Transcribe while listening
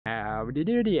Howdy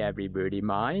doody everybody,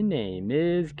 my name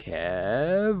is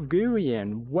KevGuuey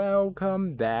and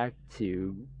welcome back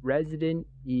to Resident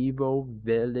Evil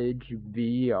Village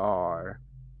VR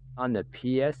on the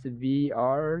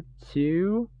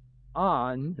PSVR2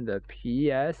 on the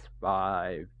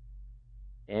PS5.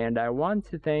 And I want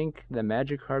to thank the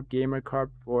Magikarp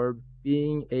GamerCarp for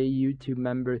being a YouTube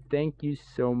member. Thank you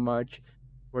so much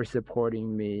for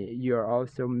supporting me. You are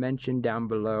also mentioned down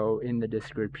below in the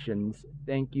descriptions.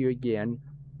 Thank you again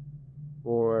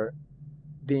for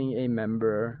being a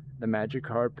member, the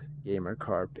Magikarp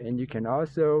GamerCarp. And you can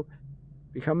also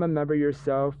become a member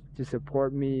yourself to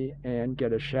support me and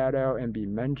get a shout out and be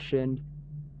mentioned.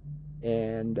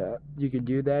 And you can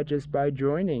do that just by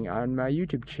joining on my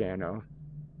YouTube channel.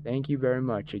 Thank you very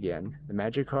much again, the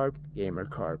Magikarp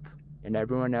GamerCarp, and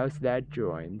everyone else that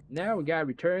joined. Now we gotta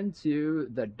return to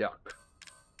the duck.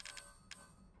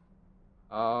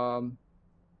 I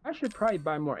should probably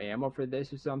buy more ammo for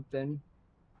this or something.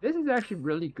 This is actually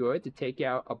really good to take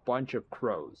out a bunch of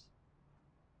crows.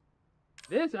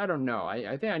 This, I don't know.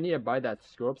 I think I need to buy that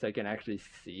scope so I can actually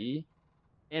see.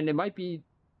 And it might be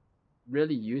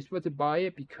really useful to buy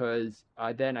it because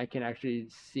then I can actually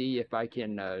see if I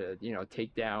can,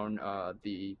 take down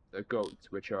the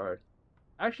goats, which are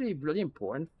actually really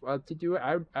important to do it.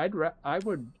 I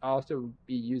would also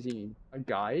be using a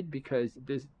guide because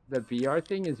the VR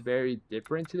thing is very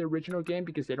different to the original game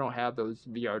because they don't have those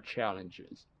VR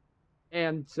challenges,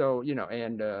 and so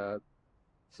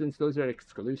since those are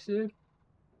exclusive,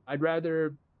 I'd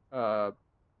rather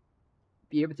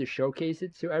be able to showcase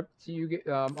it to you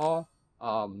all,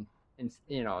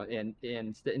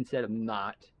 instead of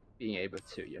not being able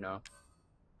to.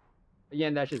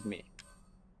 Again, that's just me.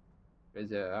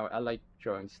 Because I like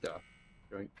showing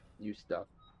new stuff,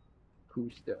 cool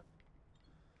stuff.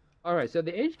 Alright, so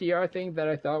the HDR thing that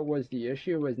I thought was the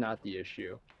issue was not the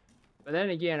issue. But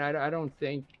then again, I don't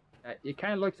think... it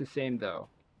kind of looks the same though.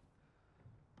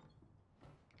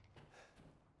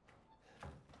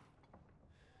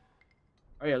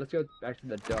 Oh yeah, let's go back to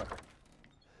the duck.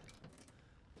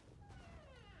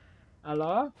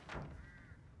 Hello?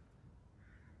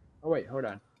 Oh wait, hold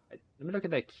on. Let me look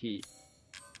at that key.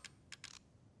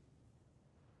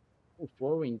 Oh,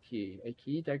 4-wing key. A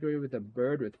key decorated with a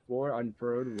bird with 4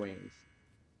 unfurled wings.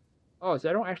 Oh, so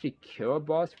I don't actually kill a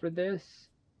boss for this?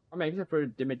 I mean, except for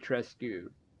Dimitrescu.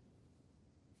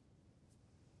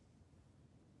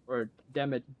 Or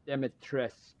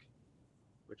Dimitrescu.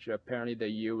 Which apparently the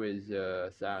U is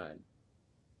silent.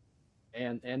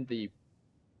 And the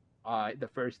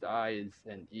first I is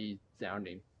an E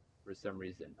sounding for some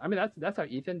reason. I mean, that's how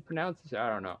Ethan pronounces it. I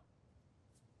don't know.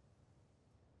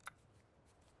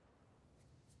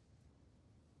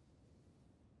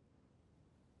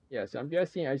 Yeah, so I'm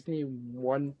guessing I just need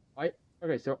one.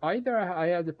 Okay, so either I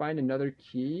have to find another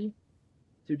key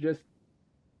to just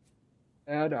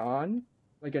add on,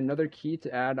 like another key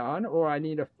to add on, or I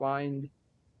need to find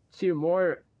 2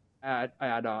 more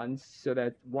add-ons so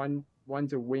that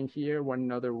one's a wing here, one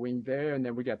another wing there, and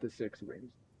then we got the 6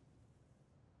 wings.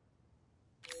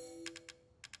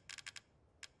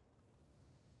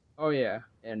 Oh yeah,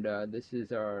 and this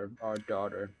is our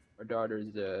daughter. Our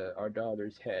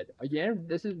daughter's head. Again,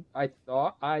 this is I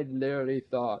literally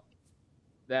thought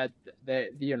that they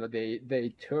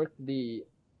took the...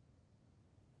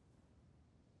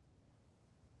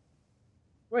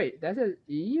 Wait, that said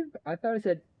Eve? I thought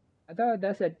that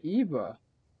said Eva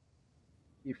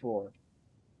before.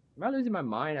 Am I losing my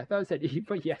mind? I thought it said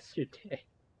Eva yesterday.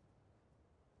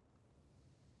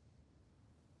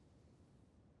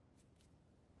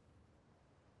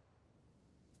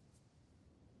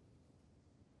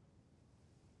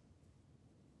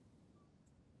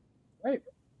 Wait,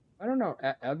 I don't know.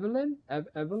 Evelyn?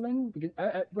 Evelyn? Because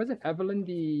wasn't Evelyn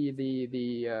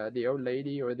the old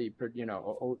lady or the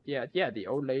the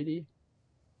old lady?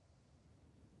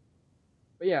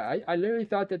 But yeah, I literally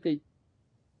thought that they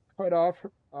cut off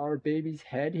our baby's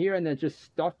head here and then just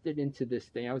stuffed it into this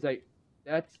thing. I was like,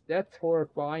 that's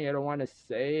horrifying. I don't want to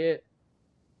say it.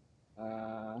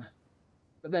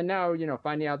 But then now,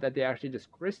 finding out that they actually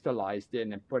just crystallized it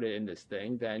and put it in this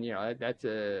thing, then that's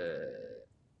a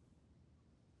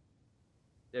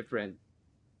different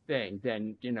thing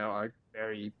than a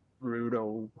very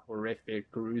brutal,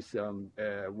 horrific, gruesome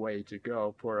way to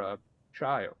go for a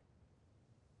child.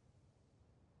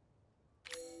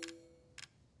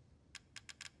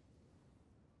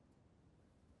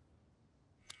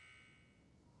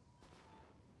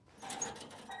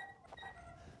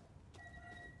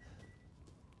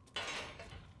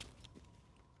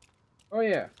 Oh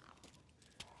yeah.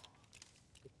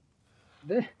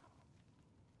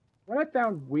 What?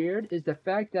 found weird is the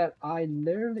fact that I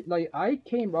literally, like, I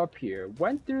came up here,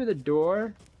 went through the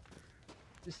door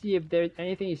to see if there's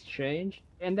anything's changed,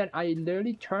 and then I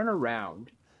literally turn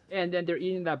around, and then they're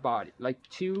eating that body. Like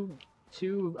two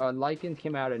lichens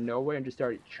came out of nowhere and just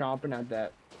started chomping at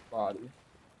that body.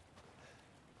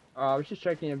 I was just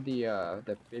checking if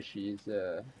the fishies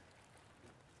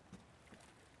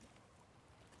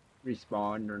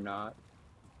respawned or not.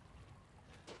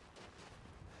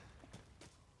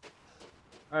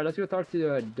 All right, let's go talk to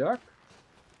the duck.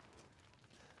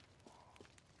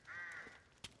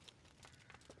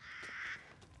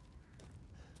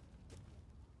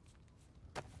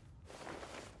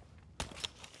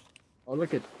 Oh,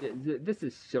 look at this. This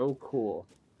is so cool.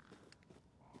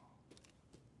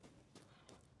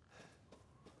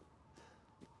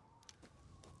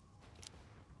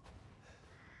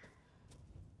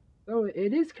 So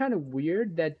it is kind of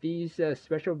weird that these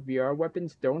special VR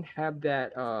weapons don't have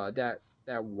that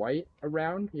that white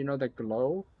around, you know, the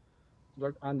glow.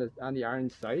 Look on the iron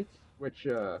sights, which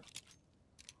you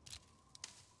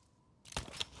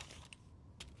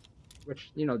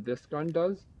know this gun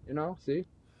does. You know, see.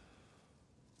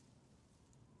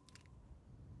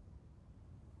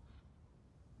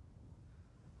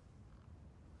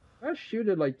 I shoot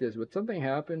it like this. Would something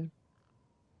happen?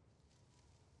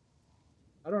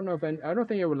 I don't know if I don't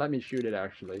think it would let me shoot it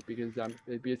actually because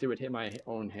it would hit my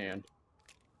own hand,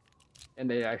 and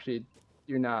they actually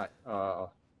do not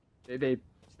they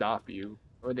stop you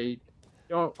or they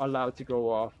don't allow it to go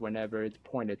off whenever it's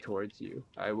pointed towards you.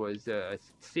 I was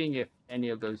seeing if any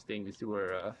of those things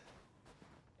were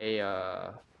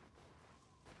a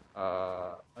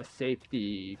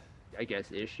safety, I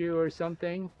guess, issue or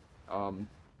something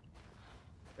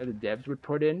that the devs would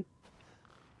put in,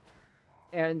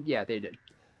 and yeah, they did.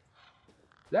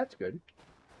 That's good.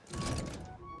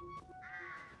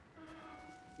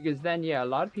 Because then, yeah, a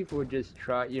lot of people would just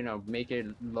try, you know, make it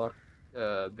look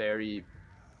very,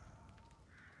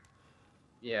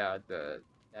 yeah,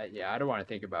 yeah, I don't want to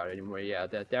think about it anymore. Yeah,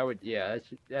 that would, yeah,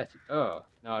 that's, oh,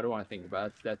 no, I don't want to think about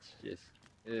it. That's just,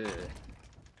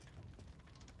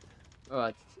 oh,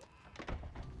 it's.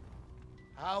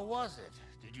 How was it?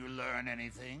 Did you learn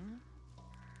anything?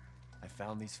 I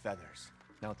found these feathers.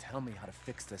 Now tell me how to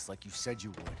fix this like you said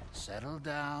you would. Settle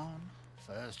down.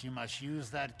 First, you must use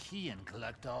that key and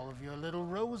collect all of your little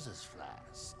roses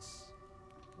flasks.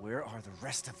 Where are the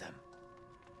rest of them?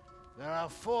 There are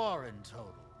 4 in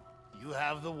total. You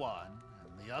have the one,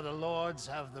 and the other lords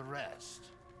have the rest.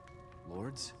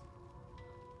 Lords?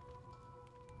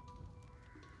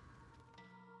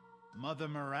 Mother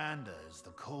Miranda is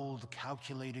the cold,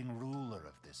 calculating ruler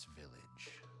of this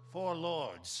village. 4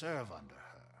 lords serve under her.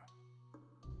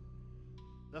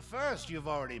 The first you've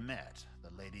already met, the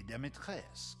Lady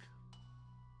Dimitrescu.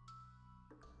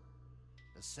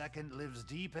 The second lives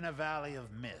deep in a valley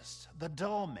of mist, the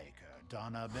doll maker,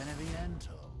 Donna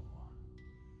Beneviento.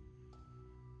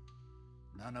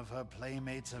 None of her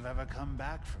playmates have ever come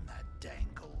back from that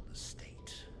dank old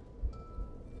estate.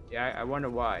 Yeah, I wonder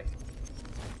why.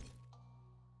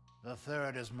 The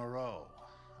third is Moreau,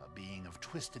 a being of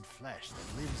twisted flesh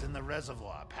that lives in the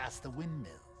reservoir past the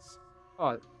windmills.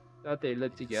 Oh, thought they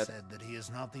lived together. It's said that he is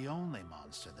not the only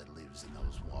monster that lives in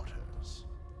those waters.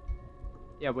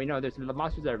 Yeah, we know there's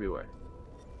monsters everywhere.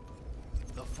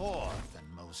 The fourth and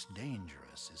most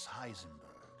dangerous is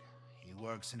Heisenberg. He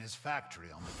works in his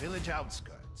factory on the village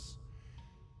outskirts.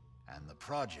 And the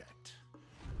project.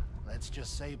 Let's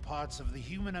just say parts of the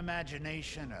human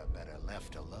imagination are better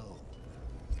left alone.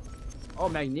 Oh,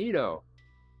 Magneto.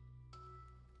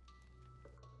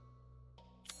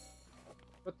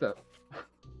 What the?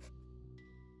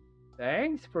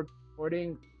 Thanks for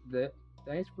putting the.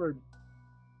 Thanks for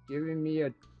giving me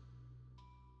a.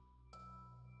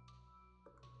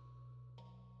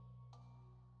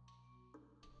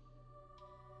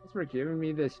 Thanks for giving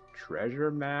me this treasure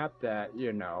map that,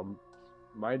 you know,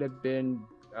 might have been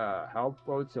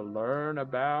helpful to learn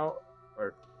about,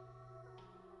 or.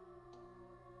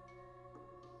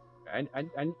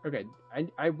 Okay,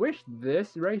 I wish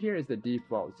this right here is the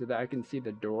default so that I can see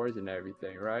the doors and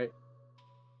everything, right?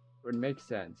 It would make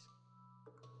sense.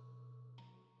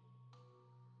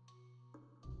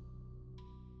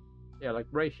 Yeah, like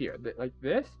right here, like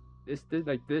this is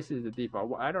the default.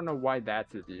 Well, I don't know why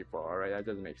that's the default, alright? That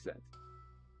doesn't make sense.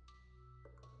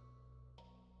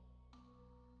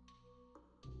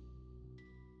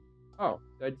 Oh,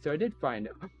 so I did find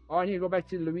it. Oh, I need to go back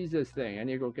to Louisa's thing. I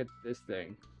need to go get this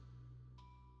thing.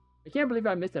 I can't believe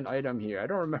I missed an item here. I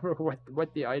don't remember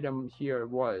what the item here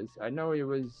was. I know it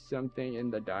was something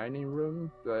in the dining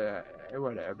room, but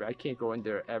whatever. I can't go in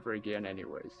there ever again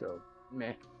anyway, so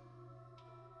meh.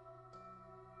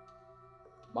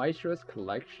 Maestro's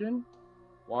collection?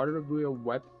 Water wheel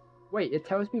weapon. Wait, it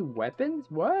tells me weapons?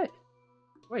 What?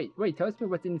 Wait, tells me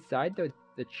what's inside the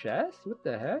chest? What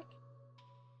the heck?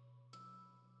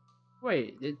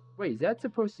 Wait, is that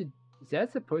supposed to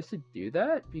do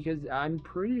that? Because I'm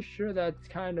pretty sure that's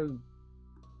kind of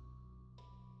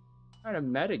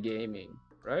metagaming,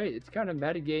 right? It's kind of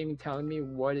metagaming telling me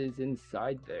what is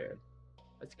inside there.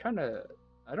 That's kind of,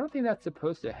 I don't think that's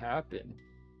supposed to happen.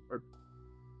 Or,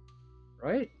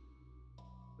 right?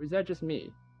 Or is that just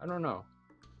me? I don't know.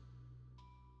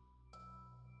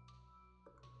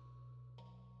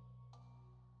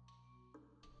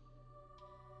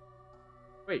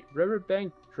 Wait,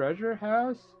 Riverbank Treasure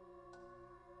House?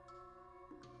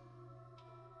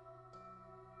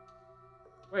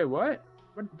 Wait, what?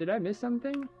 What, did I miss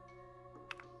something?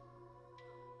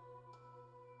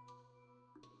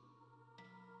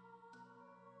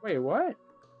 Wait, what?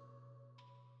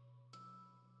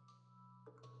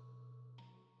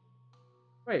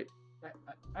 Wait,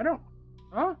 I don't,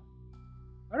 huh?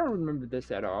 I don't remember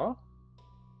this at all.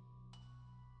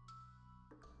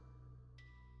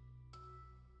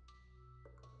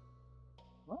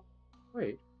 What?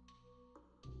 Wait.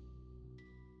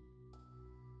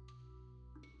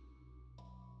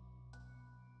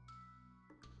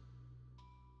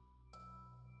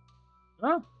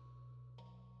 Huh?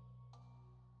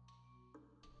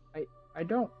 I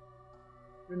don't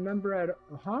remember at,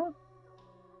 huh?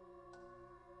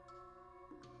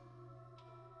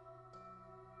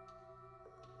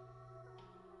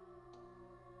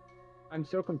 I'm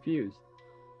so confused.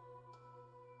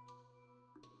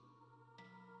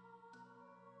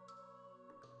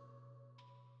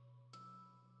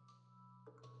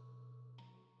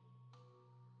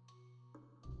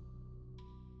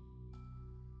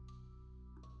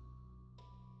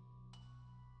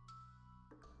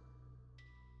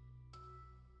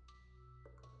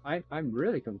 I'm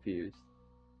really confused.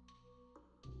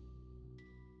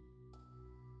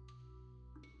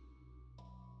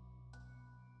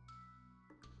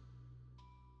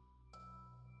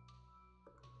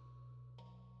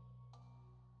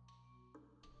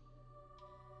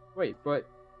 Wait, but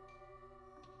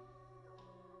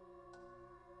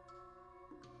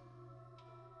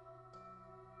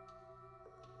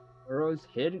Moreau's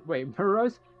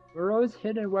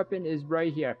hidden weapon is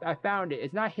right here. I found it.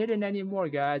 It's not hidden anymore,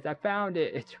 guys. I found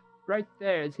it. It's right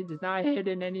there. It's not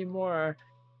hidden anymore.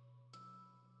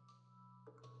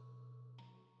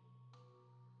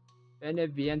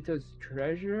 Beneviento's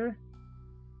treasure?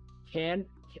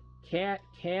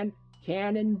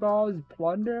 Cannonballs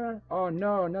plunder? Oh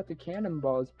no, not the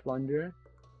cannonballs plunder.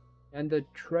 And the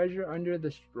treasure under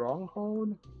the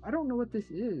stronghold? I don't know what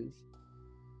this is.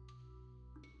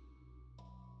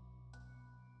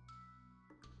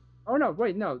 Oh no,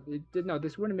 wait, no, no,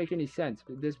 this wouldn't make any sense.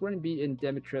 This wouldn't be in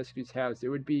Demetrescu's house. It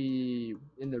would be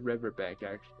in the riverbank,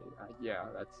 actually. Yeah,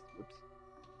 that's, whoops.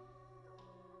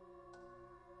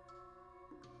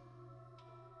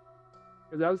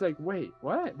 Because I was like, wait,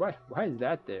 what? Why is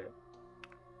that there?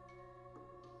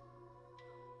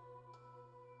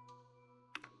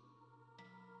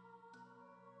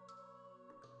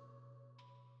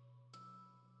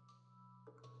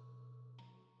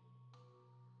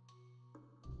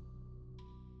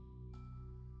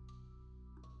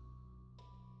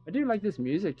 I do like this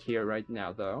music here right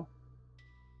now, though.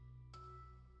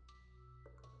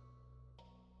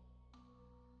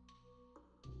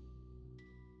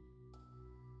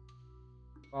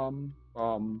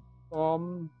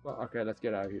 Okay, let's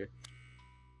get out of here.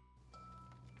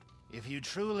 If you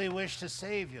truly wish to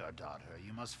save your daughter,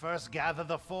 you must first gather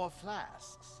the 4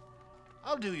 flasks.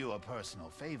 I'll do you a personal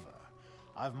favor.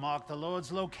 I've marked the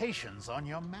Lord's locations on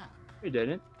your map. We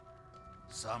didn't.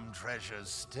 Some treasures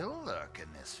still lurk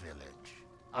in this village.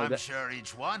 I'm sure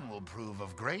each one will prove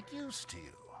of great use to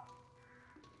you.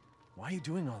 Why are you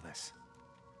doing all this?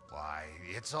 Why,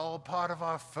 it's all part of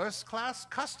our first-class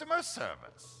customer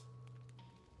service.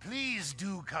 Please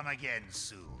do come again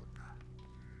soon.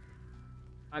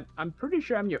 I'm pretty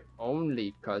sure I'm your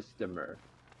only customer.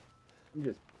 I'm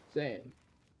just saying.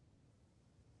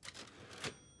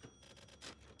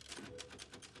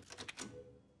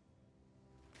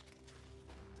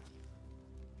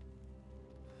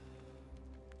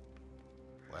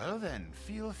 Well then,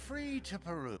 feel free to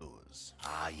peruse.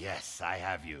 Ah yes, I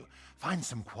have you. Find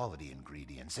some quality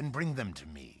ingredients and bring them to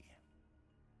me.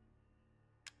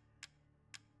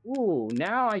 Ooh,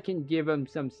 now I can give him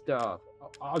some stuff.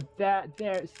 Oh,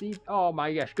 see, oh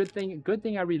my gosh, good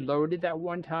thing I reloaded that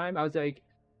one time. I was like,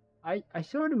 I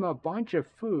showed him a bunch of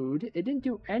food. It didn't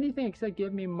do anything except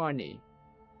give me money.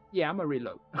 Yeah, I'm gonna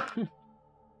reload.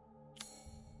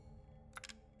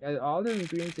 Gather all the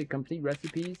ingredients to complete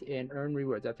recipes and earn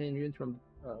rewards. Obtain ingredients from.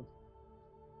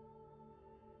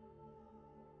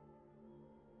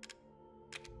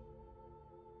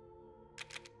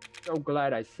 So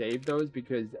glad I saved those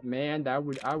because man, I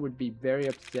would be very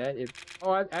upset if.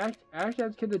 Oh, I actually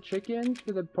have to kill the chickens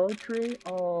for the poultry.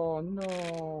 Oh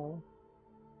no.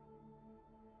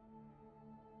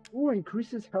 Ooh,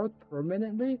 increases health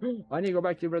permanently. I need to go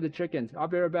back to the chickens. I'll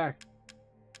be right back.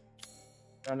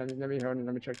 Let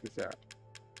me check this out.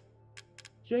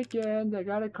 Chickens, I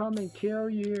gotta come and kill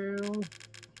you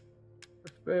for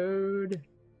food.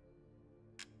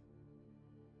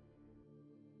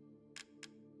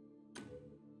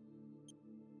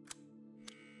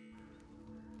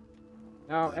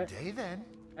 Now,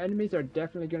 enemies are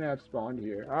definitely gonna have spawned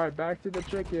here. Alright, back to the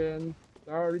chickens.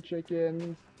 Sorry,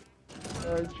 chickens.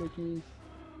 Sorry, chickies.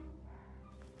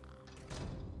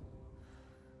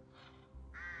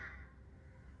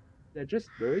 They're just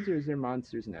birds or is there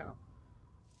monsters now?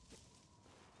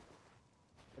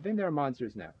 I think there are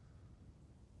monsters now.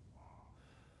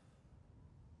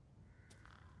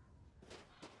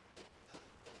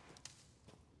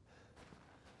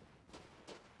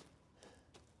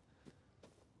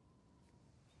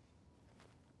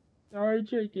 Sorry,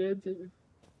 chickens.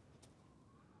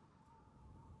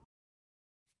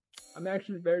 I'm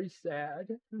actually very sad.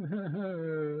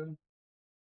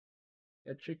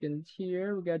 Got chickens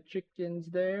here, we got chickens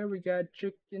there, we got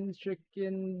chickens,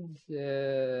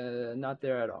 not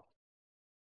there at all.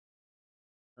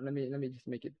 Let me just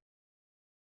make it.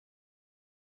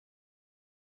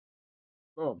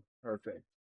 Boom, perfect.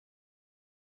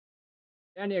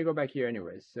 I need to go back here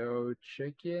anyway. So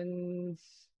chickens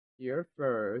here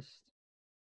first,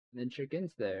 and then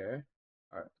chickens there.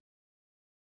 All right.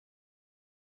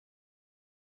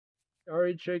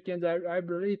 Sorry, chickens. I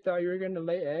really thought you were gonna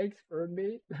lay eggs for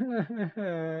me.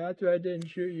 That's why I didn't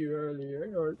shoot you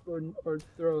earlier, or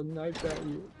throw a knife at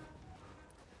you.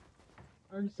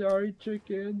 I'm sorry,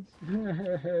 chickens.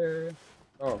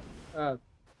 Oh,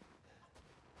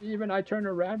 even I turn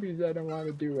around because I don't want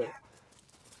to do it.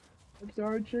 I'm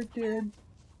sorry, chickens.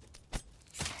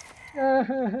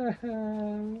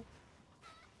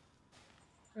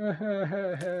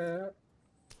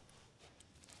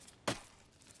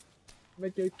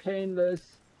 Make it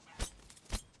painless.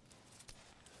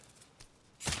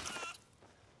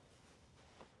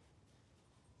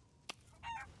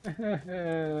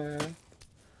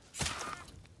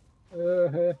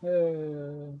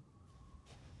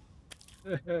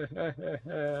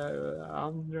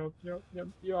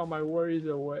 You all my worries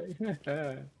away.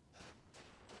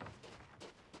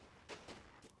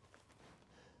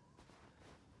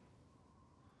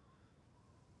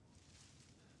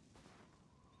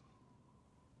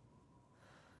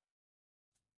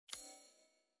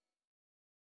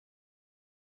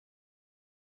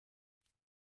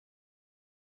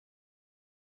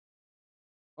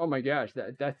 Oh my gosh,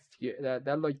 that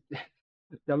looked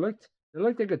that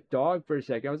looked like a dog for a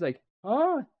second. I was like,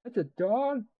 oh, that's a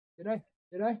dog. Did I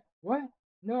what?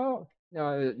 No,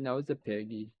 no, it's a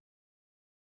piggy.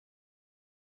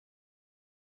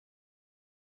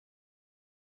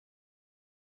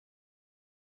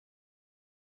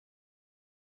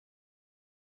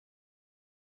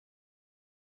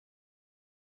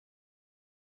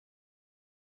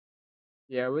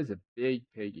 Yeah, it was a big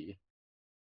piggy.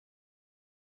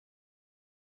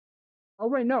 Oh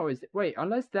wait, no, wait,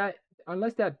 unless that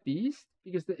beast,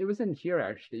 because it was in here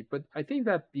actually, but I think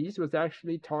that beast was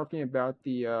actually talking about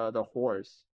the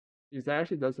horse. Because it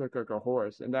actually does look like a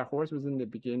horse, and that horse was in the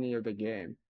beginning of the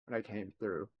game when I came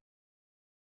through.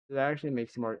 So that actually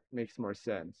makes more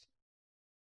sense.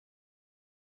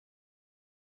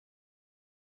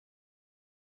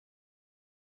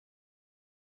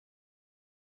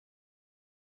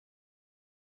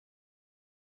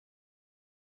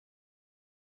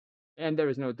 And there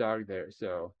was no dog there,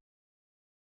 so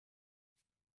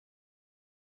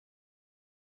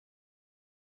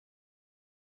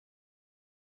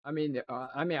I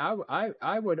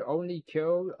would only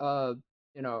kill the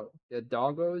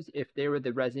doggos if they were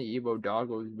the Resident Evil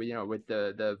doggos, with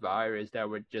the virus that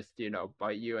would just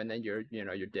bite you and then you're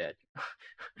dead.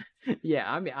 Yeah,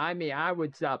 I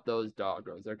would stop those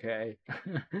doggos, okay?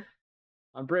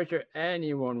 I'm pretty sure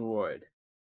anyone would,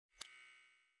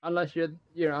 unless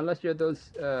unless you're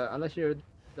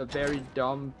the very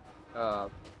dumb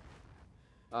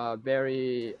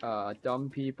very dumb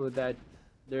people that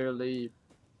literally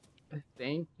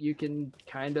think you can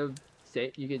kind of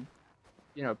say you could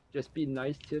just be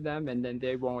nice to them and then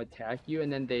they won't attack you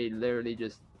and then they literally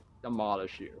just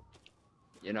demolish you.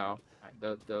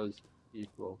 Those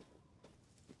people.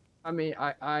 I mean,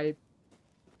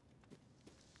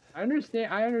 I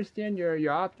understand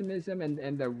your optimism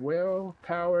and the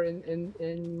willpower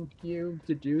in you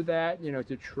to do that, you know,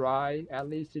 to try at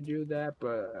least to do that,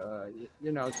 but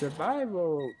you know,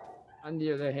 survival on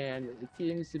the other hand, it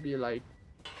seems to be like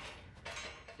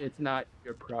it's not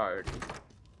your priority.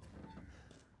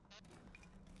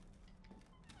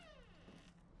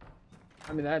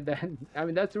 I mean that I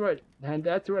mean that's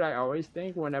what I always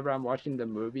think whenever I'm watching the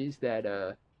movies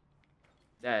that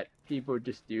people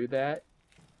just do that.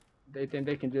 They think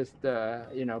they can just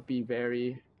you know, be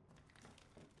very.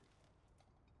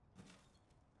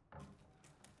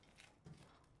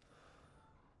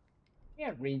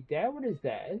 Can't read that. What is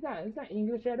that? It's not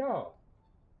English at all.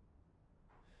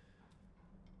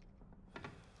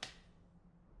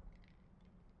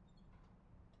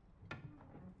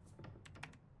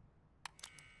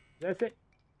 That's it.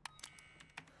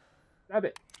 Stop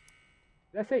it.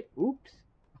 That's it. Oops.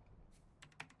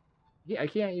 Yeah, I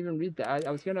can't even read that.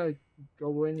 I was gonna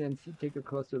go in and see, take a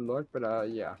closer look, but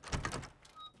yeah.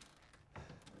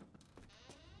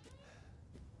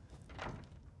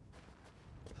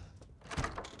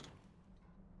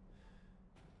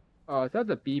 I thought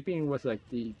the beeping was like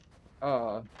the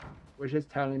was just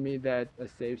telling me that a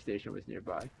save station was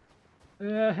nearby.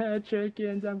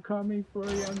 Chickens, I'm coming for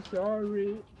you. I'm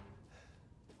sorry.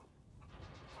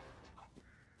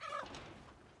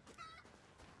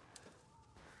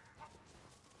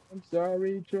 I'm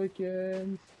sorry,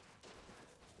 chickens.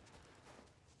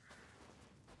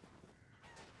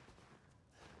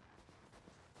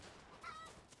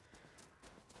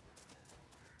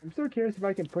 I'm so curious if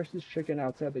I can push this chicken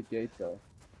outside the gate, though.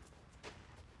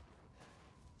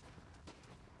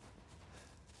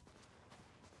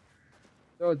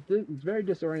 So it's very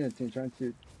disorienting trying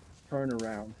to turn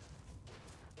around.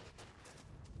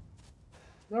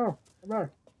 No, come on.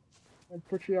 I'll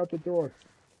push you out the door.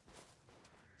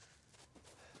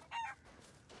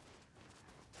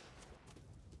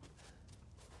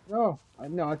 No,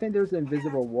 no, I think there's an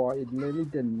invisible wall. It literally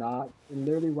did not. It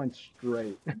literally went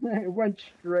straight. It went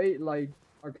straight, like,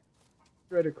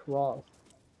 straight across.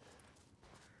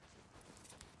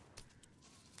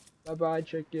 Bye-bye,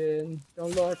 chicken.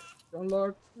 Don't look. Don't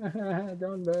look.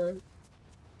 Don't look.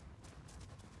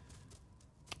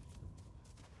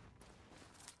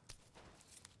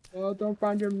 Oh, don't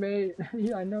find your mate.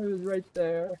 Yeah, I know he was right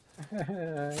there.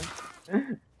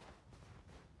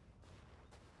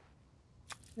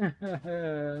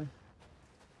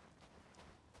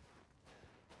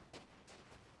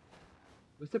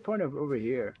 What's the point of over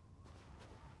here?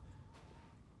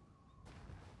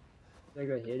 Like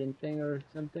a hidden thing or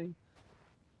something?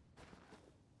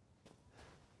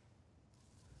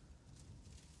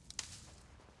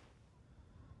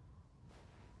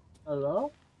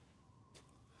 Hello?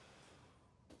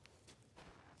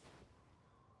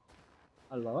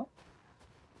 Hello?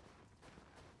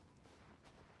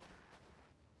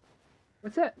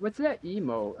 What's that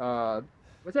emo?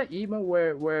 What's that emo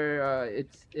where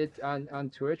it's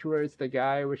on Twitch where it's the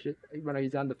guy which is, when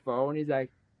he's on the phone he's like,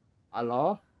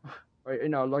 hello? Or you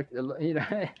know, like you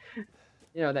know,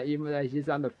 you know that emo that he's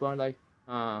on the phone like,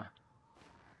 bro,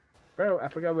 I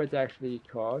forgot what it's actually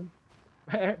called.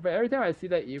 But every time I see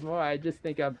that emo, I just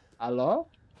think of hello,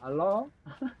 hello,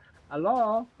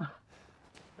 hello,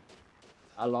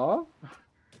 hello.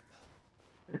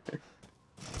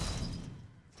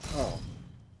 Oh.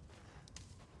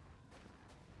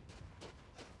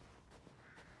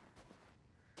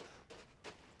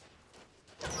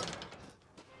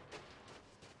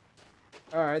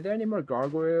 Are there any more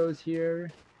gargoyles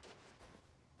here?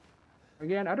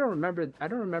 Again, I don't remember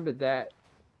that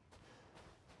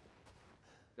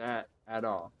at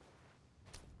all.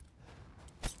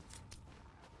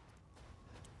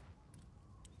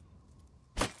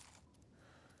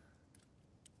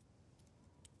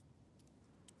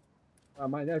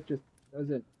 My knife just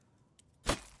doesn't.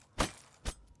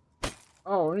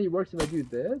 Oh, it only works if I do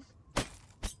this?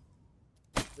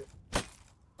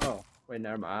 Oh, wait,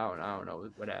 never mind. I don't know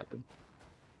what happened.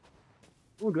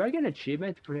 Ooh, do I get an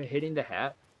achievement for hitting the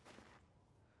hat?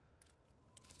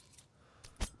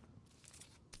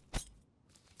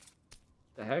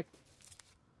 The heck?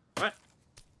 What?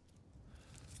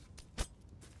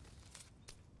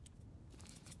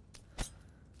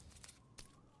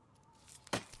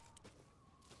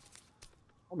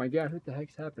 Oh my god, what the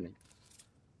heck's happening?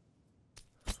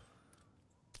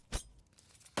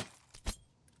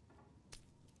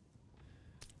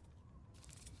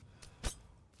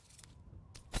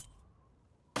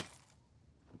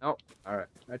 Oh, alright,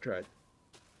 I tried.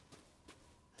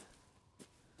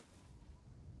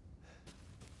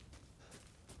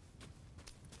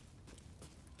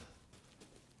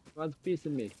 Wants a piece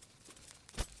of me.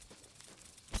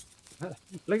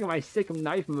 Look at my sick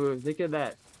knife moves. Look at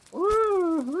that.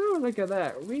 Woo! Woo! Look at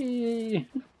that. Wee!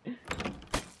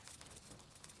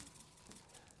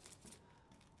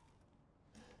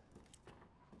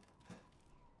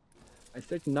 My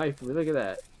sick knife. Look at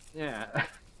that. Yeah.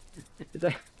 It's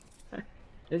like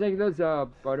it's like those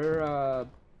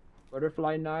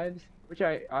butterfly knives, which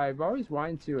I've always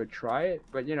wanted to try it,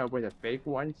 but you know, with a fake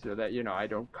one, so that you know I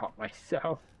don't cut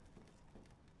myself.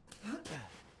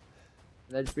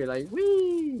 Let's be like,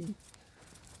 wee.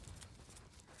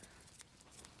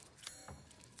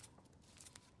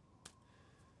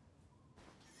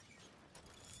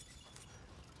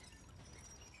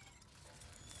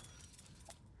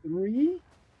 Three?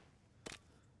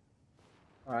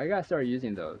 Oh, I gotta start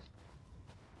using those.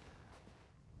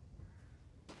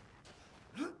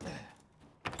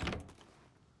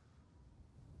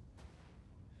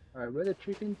 Alright, where the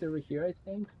chickens over here, I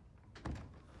think.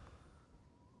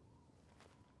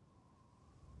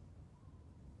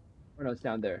 Oh no, it's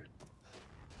down there.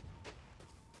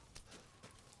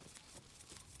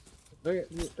 Look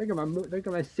at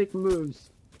my sick moves.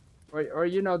 Or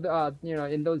you know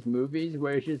in those movies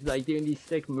where it's just like doing these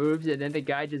sick moves and then the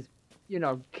guy just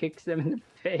kicks him in the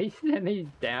face and he's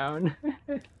down.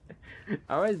 I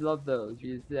always love those.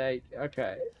 He's like,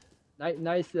 okay,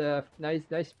 nice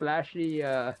splashy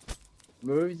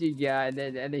moves you got,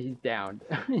 and then he's down.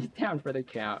 He's down for the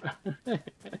count.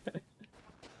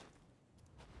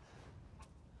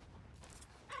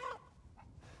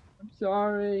 I'm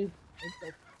sorry.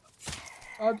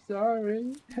 I'm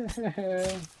sorry.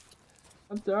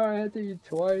 I'm sorry I had to eat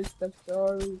twice. I'm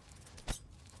sorry.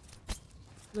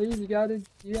 Please, you gotta,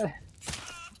 yeah.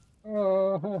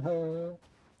 Oh.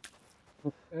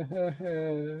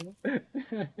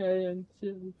 And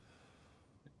chill.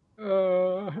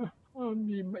 I'll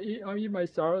eat my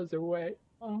sorrows away.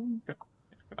 Oh no.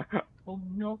 Oh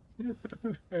no.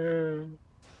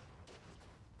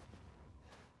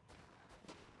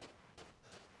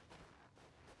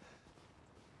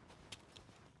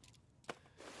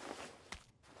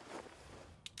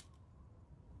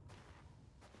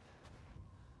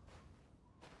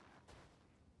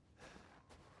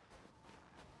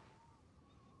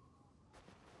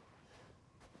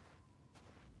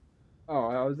 Oh,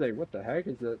 I was like, what the heck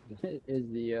is the is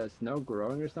the snow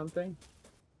growing or something?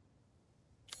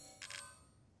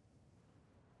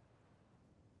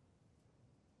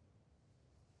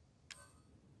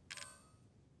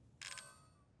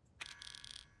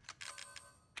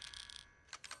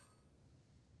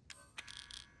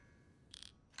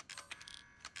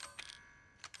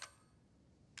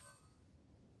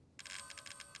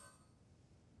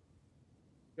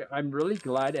 I'm really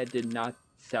glad I did not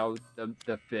sell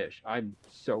the fish. I'm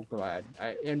so glad.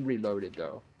 And reloaded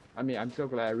though. I mean, I'm so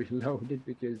glad I reloaded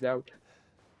because that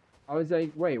I was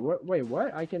like, wait, what? Wait,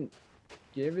 what? I can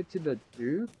give it to the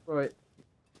Duke, but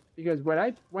because when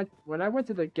I went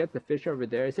to get the fish over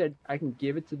there, it said I can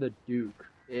give it to the Duke,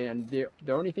 and the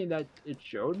only thing that it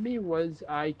showed me was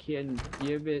I can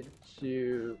give it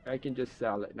to I can just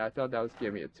sell it, and I thought that was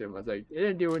giving it to him. I was like, it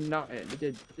didn't do nothing. It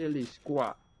did diddly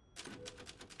squat.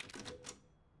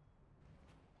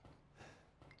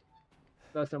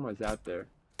 Thought someone's out there.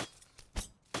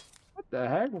 What the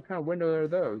heck? What kind of window are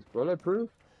those? Bulletproof?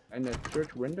 And a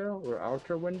church window or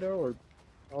ultra window or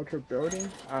ultra building?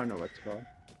 I don't know what's called.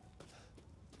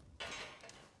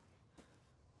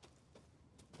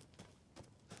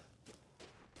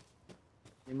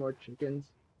 Any more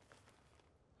chickens?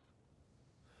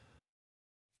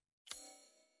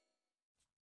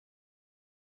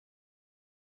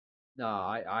 No,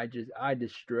 I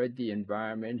destroyed the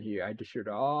environment here. I destroyed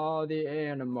all the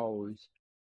animals.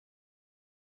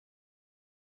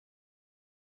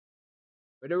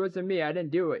 But it wasn't me. I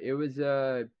didn't do it. It was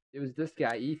this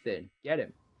guy Ethan. Get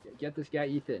him. Get this guy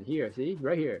Ethan. Here, see?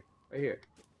 Right here. Right here.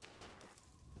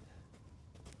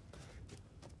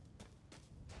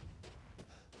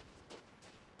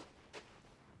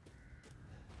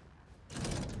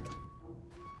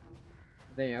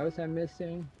 Anything else I'm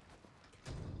missing?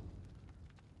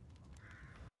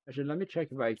 Actually, let me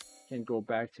check if I can go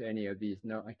back to any of these.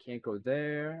 No, I can't go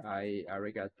there. I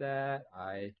already got that.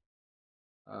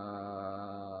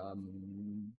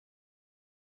 Um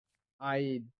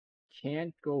I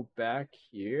can't go back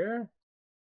here.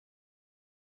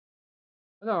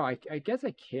 No, I guess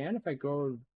I can if I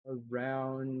go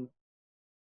around.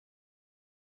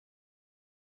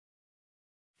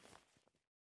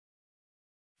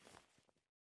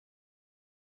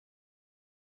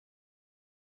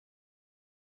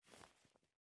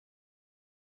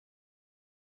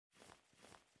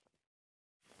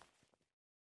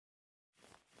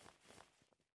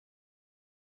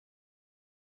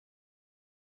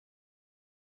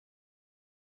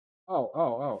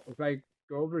 Oh. If I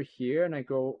go over here and I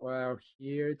go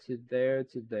here to there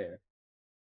to there,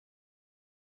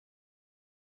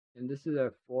 and this is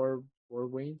a four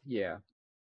wings. Yeah.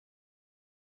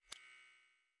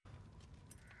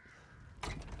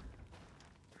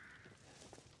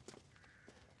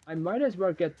 I might as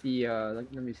well get the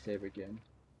let me save again.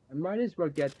 I might as well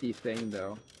get the thing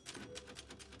though.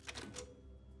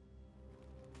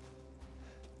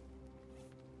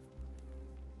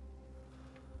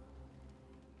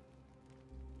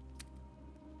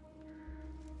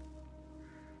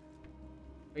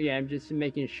 Yeah, I'm just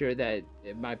making sure that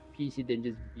my PC didn't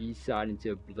just be-sod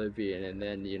into oblivion, and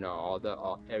then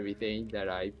everything that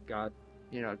I got,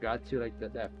 got to like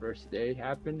that first day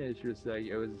happened. It's just like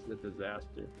it was a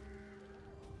disaster.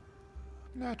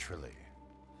 Naturally.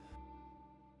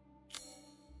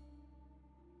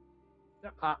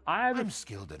 I'm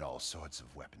skilled at all sorts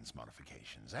of weapons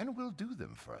modifications, and will do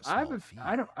them for a I have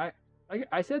small a, fee.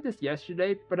 I said this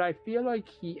yesterday, but I feel like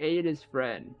he ate his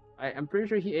friend. I'm pretty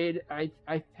sure he ate.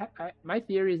 My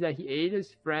theory is that he ate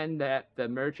his friend, that the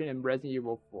merchant in Resident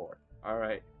Evil 4. All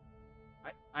right.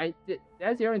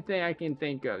 That's the only thing I can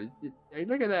think of.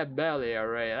 Look at that belly, all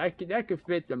right. That could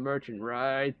fit the merchant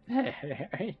right there.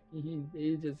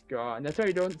 He's just gone. That's why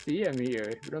you don't see him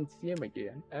here. You don't see him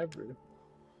again ever.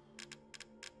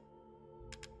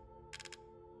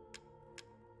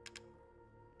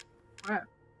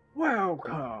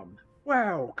 Welcome.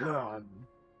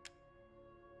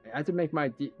 I have to make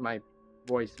my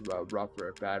voice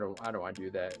rougher, but I don't want to do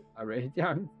that. All right,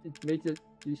 it makes it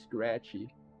too scratchy.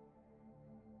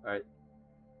 All right.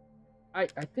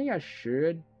 I think I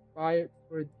should buy it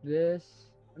for this.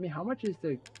 I mean, how much is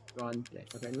the gun thing?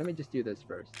 Okay, let me just do this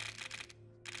first.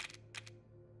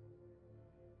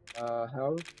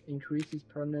 Health increases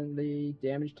permanently.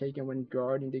 Damage taken when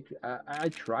guarding. I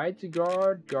tried to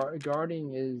guard.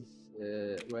 Guarding is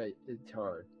wait, it's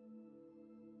hard.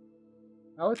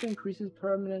 Health increases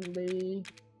permanently.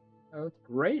 Health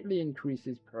greatly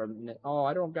increases permanent. Oh,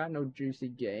 I don't got no juicy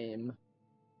game.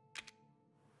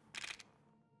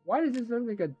 Why does this look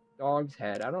like a dog's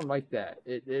head? I don't like that.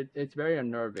 It's very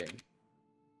unnerving.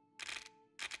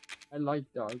 I like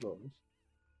doggos.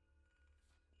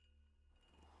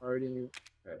 Already,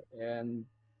 okay, and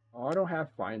oh, I don't have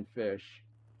fine fish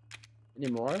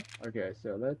anymore. Okay,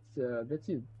 so let's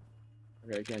see.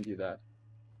 Okay, I can't do that.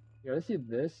 Yeah, let's see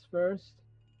this first.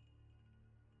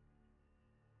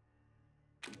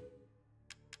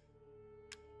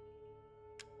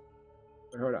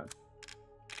 Wait, hold on.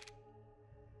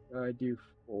 I do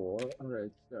 4. All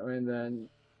right, so and then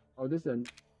oh, this is a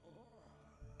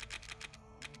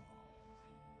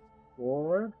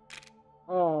 4.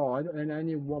 Oh, and I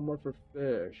need 1 more for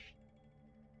fish.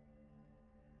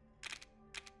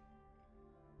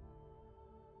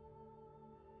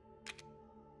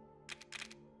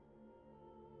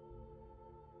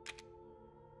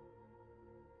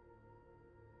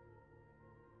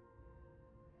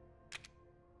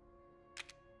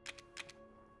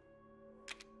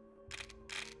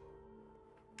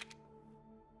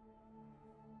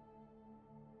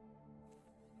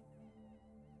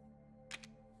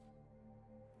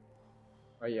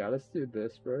 Oh yeah, let's do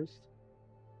this first.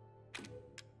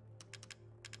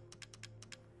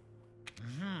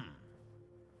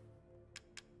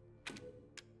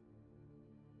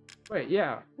 Wait,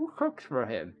 yeah, who cooks for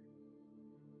him?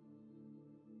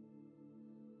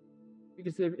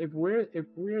 Because if we're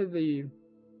the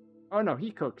oh no, he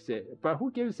cooks it, but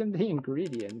who gives him the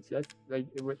ingredients? That's like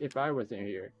if I wasn't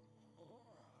here.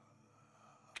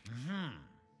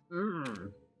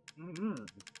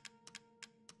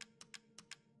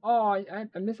 Oh,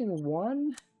 I'm missing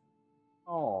 1.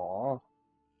 Oh,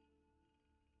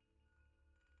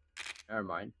 never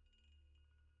mind.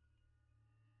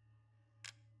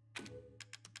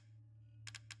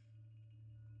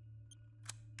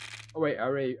 Oh wait, I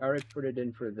already put it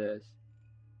in for this.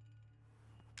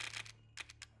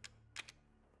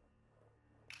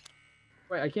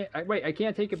 Wait, I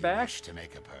can't take it back. Wish to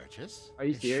make a purchase? Are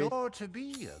you serious? Sure to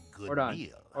be a good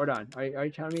meal. Hold on. Are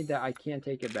you telling me that I can't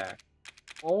take it back?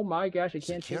 Oh my gosh, I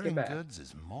can't take it back. Securing goods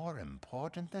is more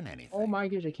important than anything. Oh my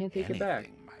gosh, I can't take it back.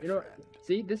 You know,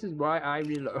 see, this is why I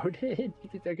reloaded.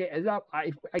 Okay,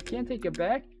 I can't take it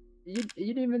back. You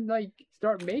didn't even like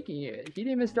start making it. He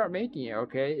didn't even start making it.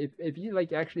 Okay, if you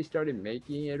like actually started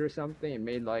making it or something and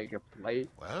made like a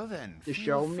plate, well then, to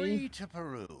show free me, to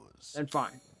peruse. then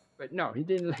fine. But no, he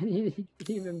didn't. He didn't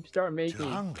even start making. To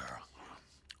hunger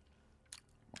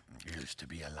used to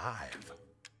be alive.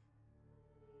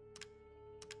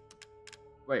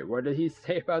 Wait, what did he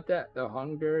say about that? The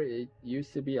hunger, it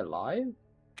used to be alive?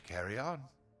 Carry on.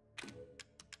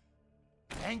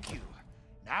 Thank you.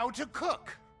 Now to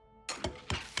cook.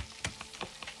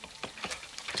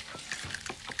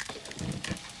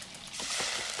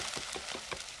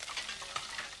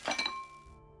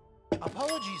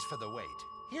 Apologies for the wait.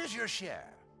 Here's your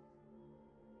share.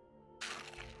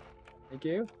 Thank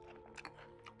you.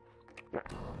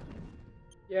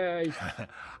 Yay.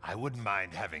 I wouldn't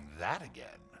mind having that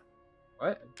again.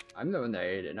 What? I'm the one that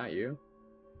ate it, not you.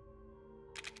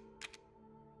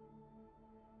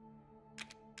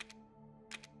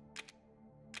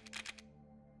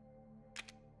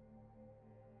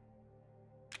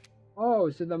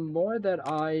 Oh, so the more that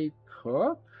I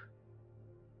cook,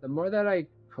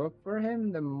 for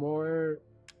him, the more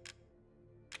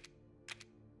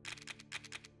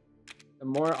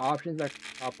options that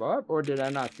pop up, or did I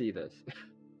not see this?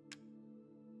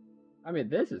 I mean,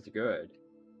 this is good.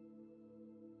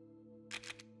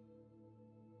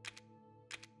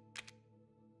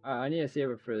 I need to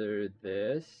save it for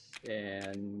this,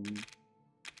 and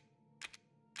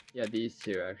yeah, these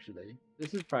two actually.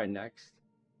 This is probably next.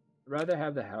 I'd rather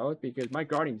have the health because my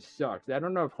guarding sucks. I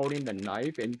don't know if holding the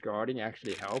knife and guarding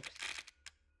actually helps.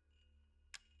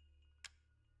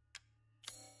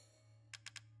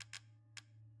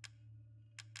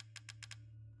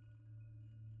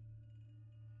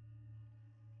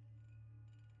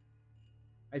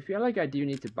 I feel like I do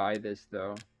need to buy this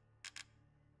though.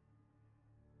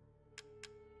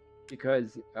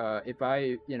 Because if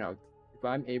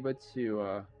I'm able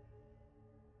to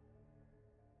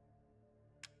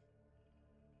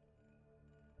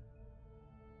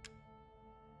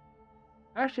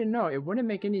actually, no, it wouldn't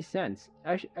make any sense.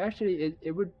 Actually,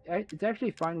 it would. It's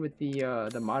actually fine with the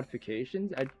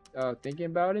modifications. Thinking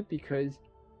about it, because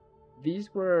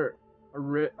these were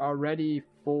already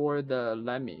for the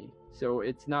Lemmy, so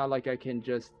it's not like I can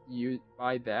just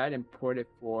buy that and port it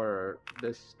for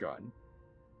this gun.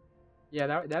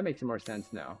 Yeah, that makes more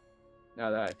sense now.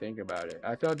 Now that I think about it,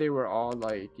 I thought they were all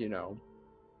like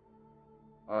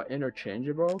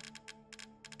interchangeable.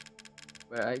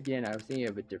 But again, I was thinking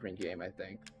of a different game, I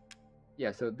think.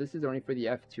 Yeah, so this is only for the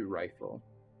F2 rifle.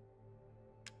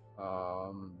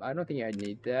 I don't think I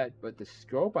need that, but the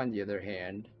scope, on the other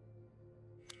hand,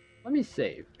 let me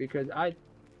save because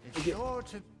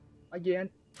again,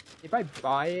 if I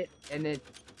buy it and it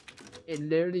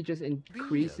literally just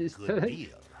increases the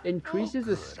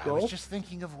scope. I was just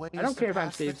thinking of ways I don't care if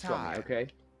I'm to pass the save something, time. okay?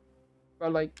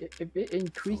 But like, if it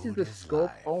increases the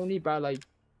scope only by like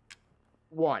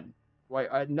 1. Like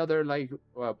another like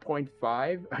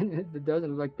 0.5, it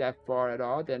doesn't look that far at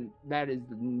all, then that is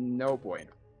no bueno.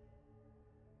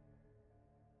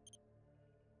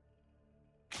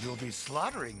 You'll be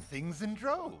slaughtering things in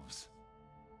droves.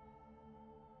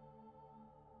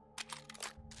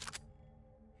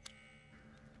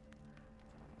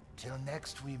 Till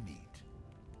next we meet.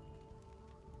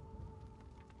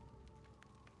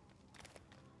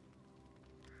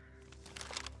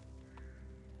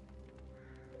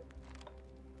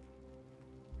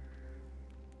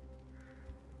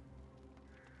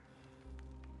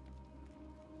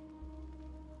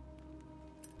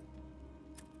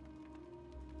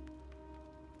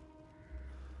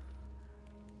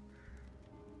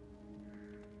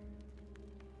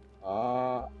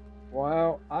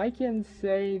 Well, I can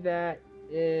say that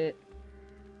it...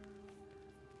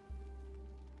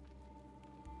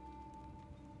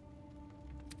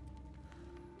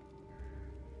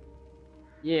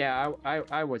 Yeah,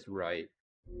 I was right.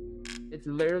 It's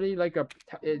literally like a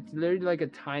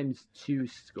 ×2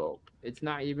 scope. It's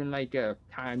not even like a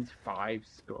 ×5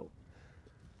 scope.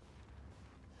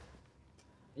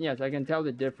 Yes, I can tell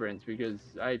the difference because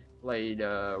I played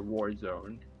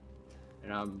Warzone,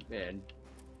 and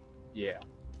yeah,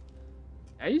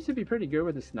 I used to be pretty good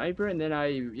with the sniper, and then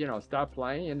I stopped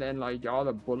playing, and then like all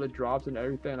the bullet drops and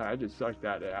everything, I just sucked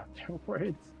at it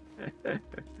afterwards.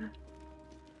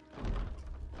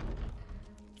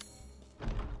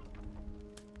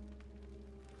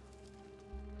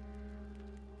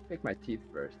 Pick my teeth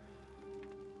first.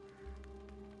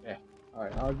 Yeah, all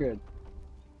right, all good.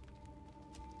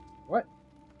 What?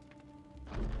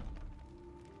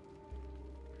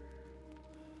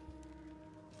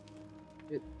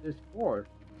 There's 4.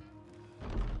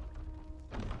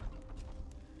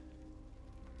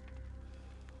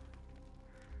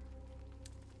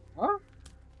 Huh?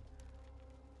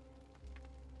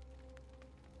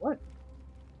 What?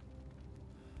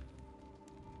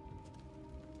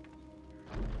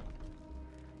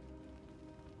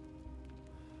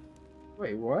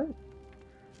 Wait, what?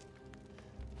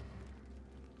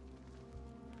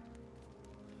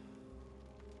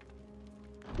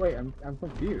 Wait, I'm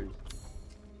confused.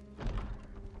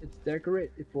 It's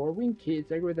decorate four-winged key. It's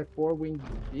decorate a four-winged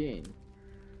being.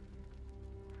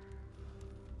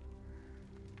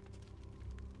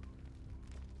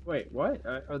 Wait, what?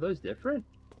 Are those different?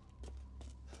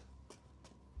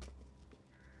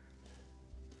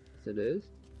 Yes, it is.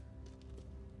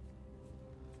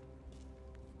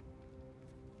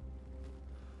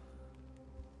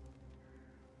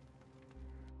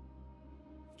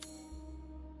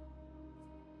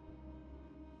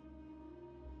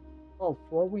 Oh,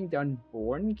 four-winged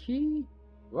unborn key?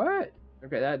 What?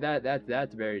 Okay,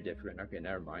 that's very different. Okay,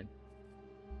 never mind.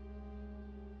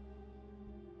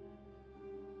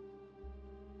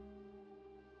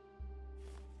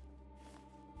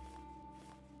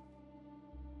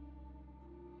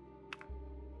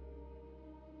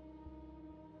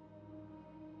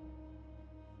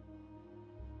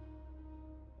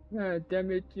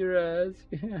 Damn it, Jurassic.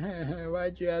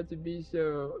 Why'd you have to be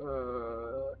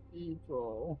so,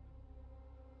 evil?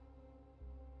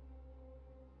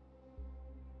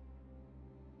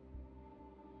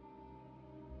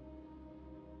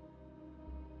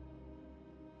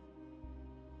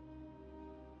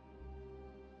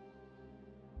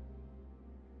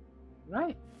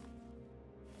 Right?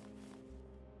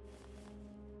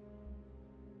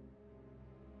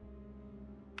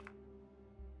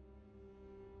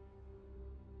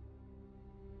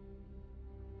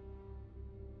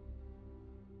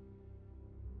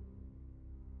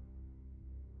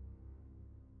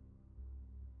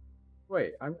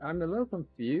 Wait, I'm a little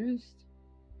confused.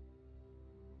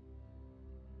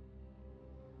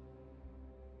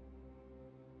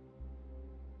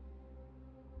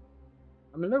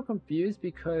 I'm a little confused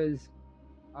because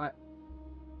I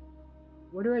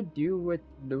what do I do with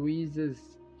Louise's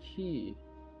key?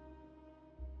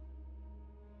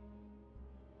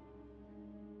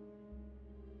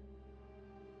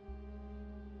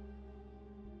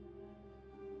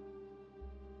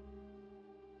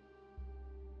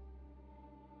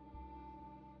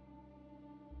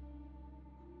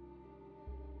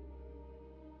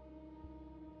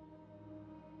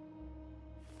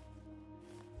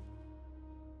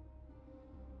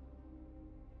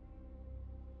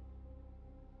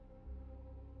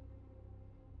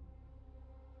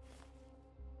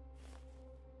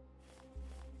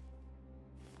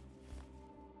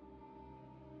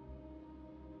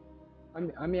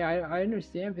 I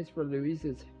understand if it's for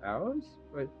Louise's house,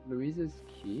 but Louise's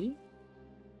key?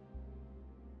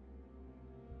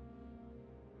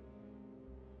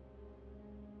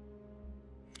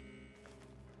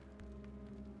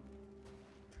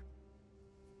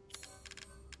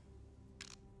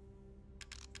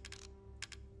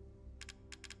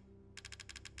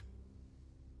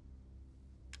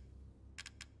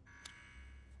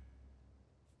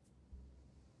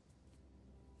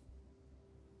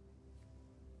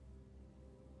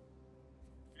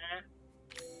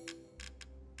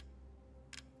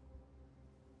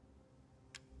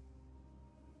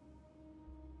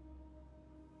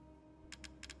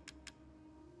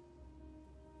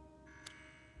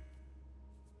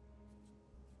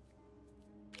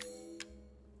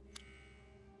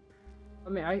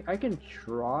 I can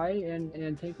try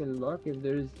and take a look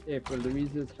if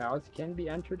Louise's house can be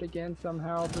entered again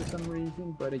somehow for some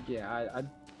reason, but again, I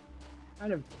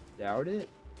kind of doubt it.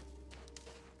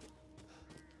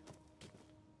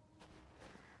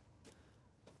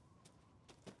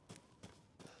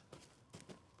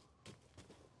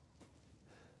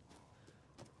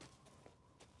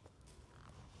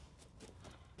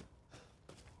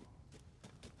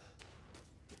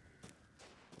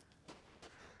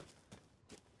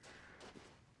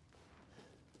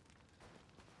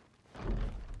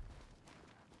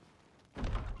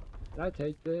 Can I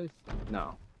take this?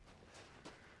 No.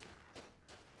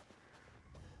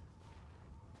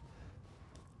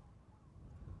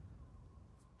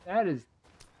 That is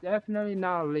definitely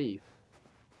not a leaf.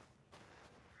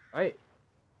 Wait,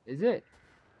 is it?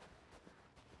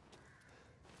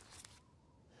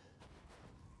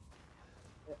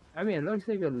 I mean, it looks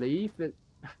like a leaf. It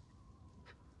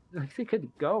looks like a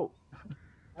goat.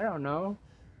 I don't know.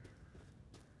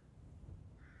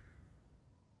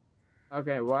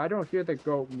 Okay, well, I don't hear the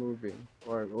goat moving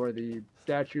or the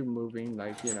statue moving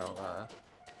like,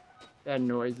 that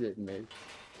noise it makes.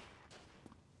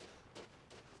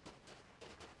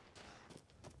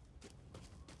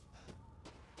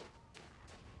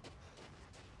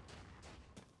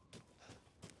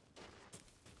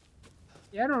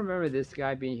 Yeah, I don't remember this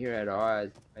guy being here at all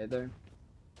either.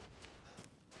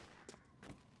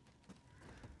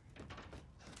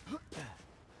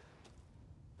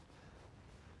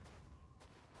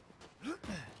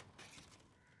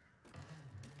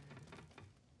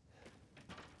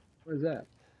 Where's that?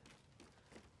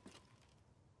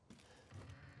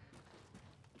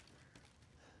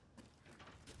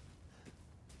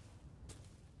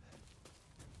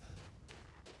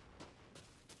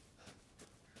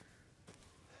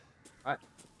 What?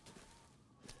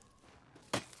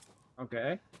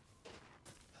 Okay.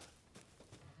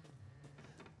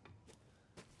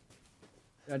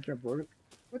 Can I jump over?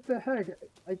 What the heck?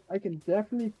 I can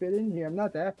definitely fit in here. I'm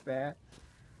not that fat.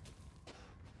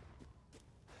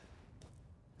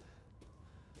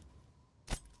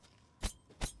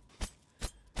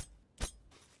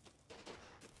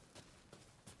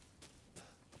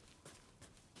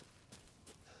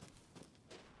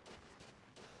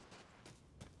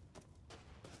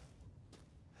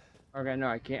 Okay, no,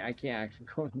 I can't actually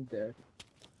go in there.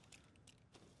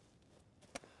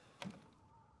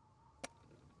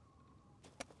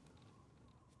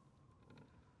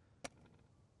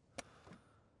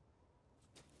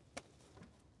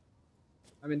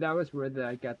 I mean, that was where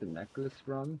I got the necklace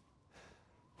from.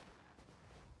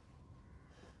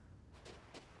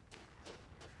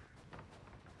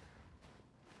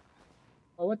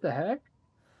 Oh, what the heck?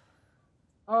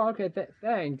 Oh, okay,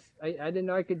 thanks. I didn't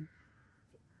know I could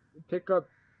pick up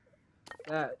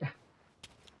that.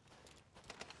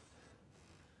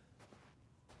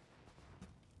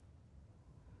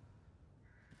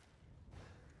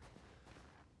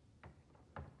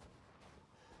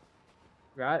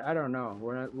 I don't know.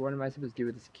 What am I supposed to do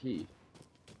with this key?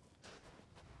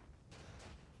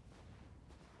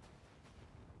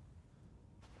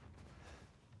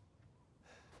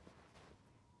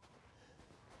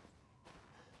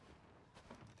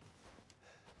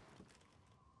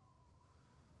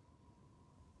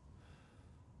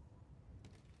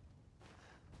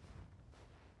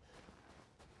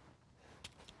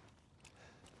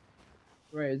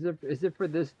 Wait, is it for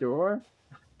this door?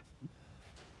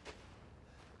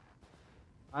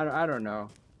 I don't know.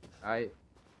 I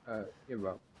give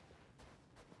up.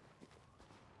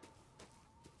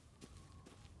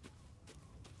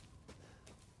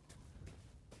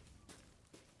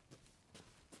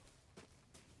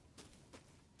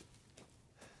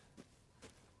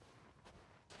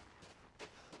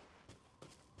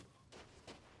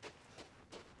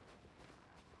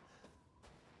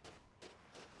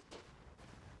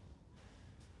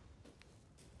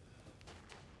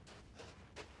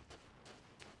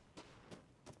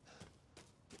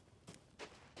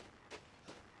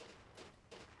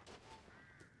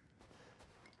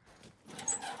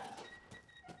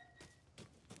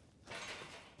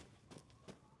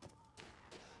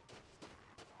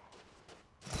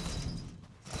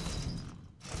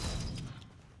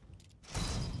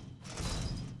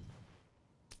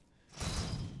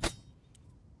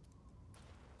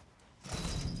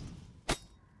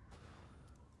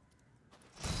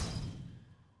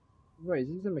 Wait,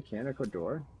 is this a mechanical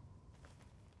door?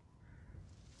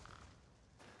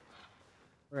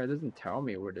 Wait, it doesn't tell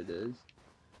me what it is.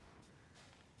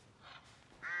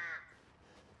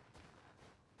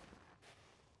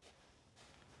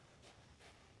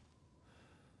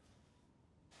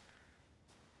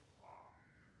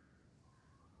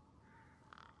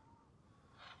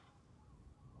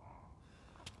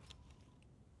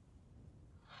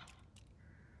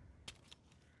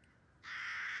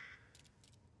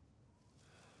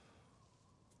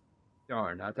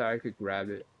 Darn, I thought I could grab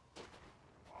it.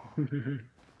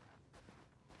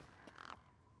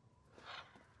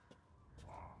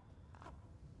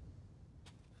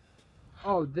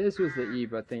 Oh, this was the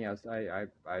Eva thing I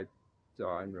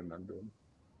saw and remembered.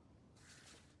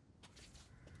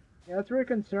 Yeah, that's very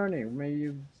concerning. May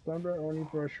you slumber only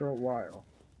for a short while.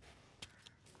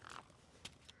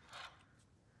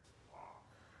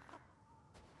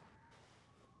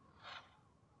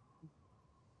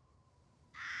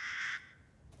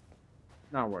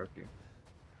 Not working.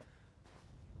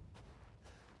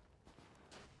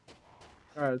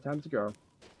 Alright, time to go.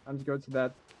 Time to go to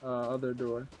that other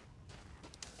door.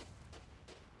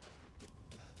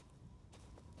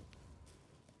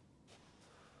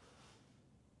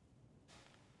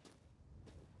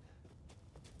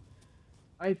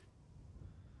 Okay,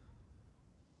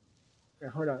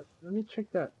 hold on. Let me check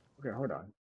that. Okay, hold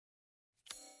on.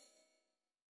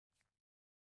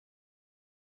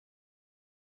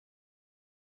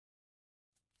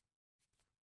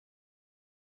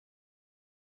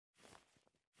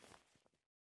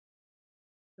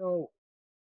 So,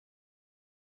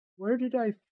 where did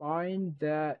I find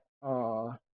that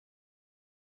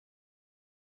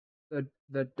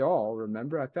the doll?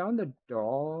 Remember, I found the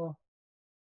doll.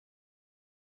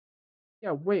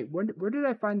 Yeah, wait, where did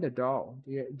I find the doll?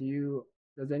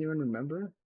 Does anyone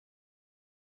remember?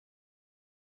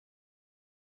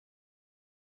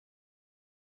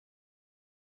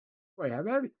 Wait, have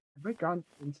I gone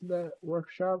into the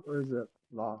workshop or is it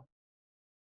locked?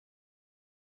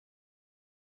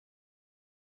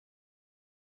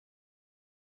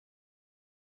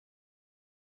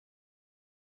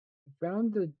 I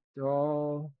found the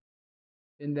doll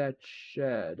in that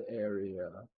shed area.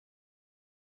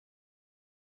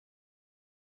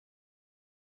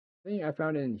 I think I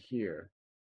found it in here.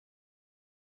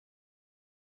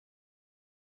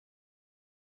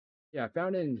 Yeah, I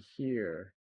found it in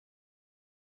here.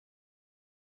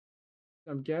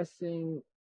 I'm guessing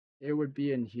it would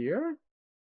be in here?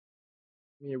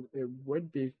 I mean, it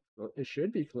would be, it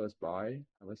should be close by,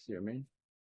 I'm assuming.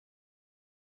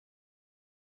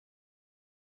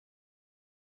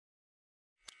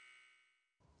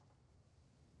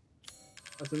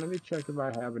 So let me check if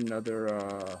I have another,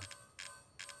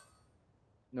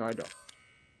 no, I don't.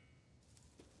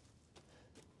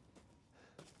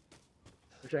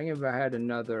 I'm checking if I had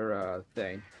another,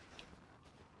 thing.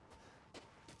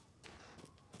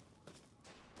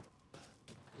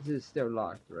 This is still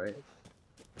locked, right?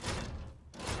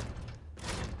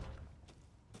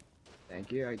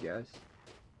 Thank you, I guess.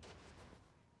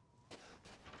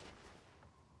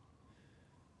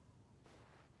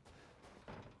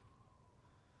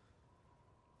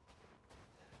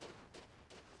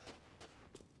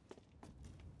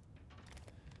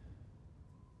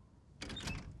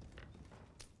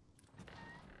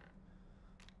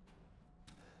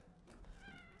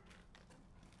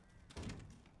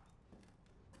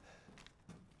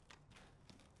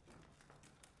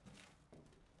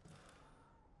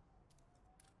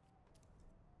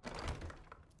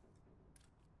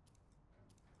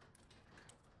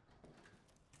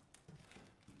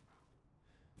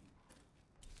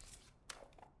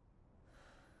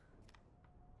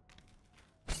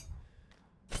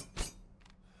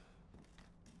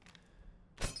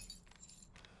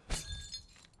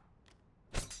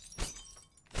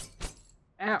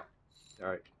 Ow!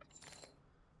 Sorry.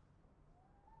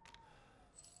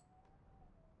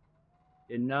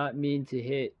 Did not mean to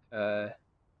hit,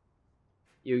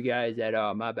 you guys at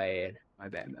all. My bad. My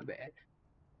bad, my bad.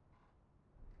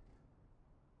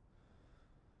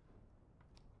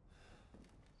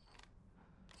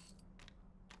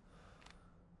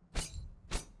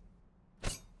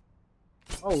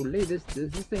 Holy, this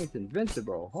thing's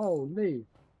invincible. Holy.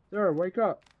 Sir, wake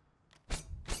up.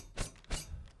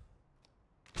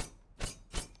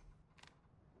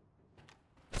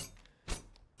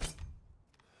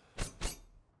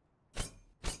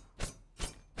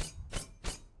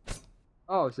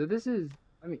 Oh, so this is,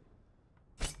 I mean,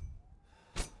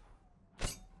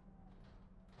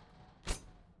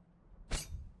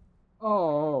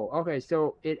 oh, okay,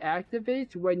 so it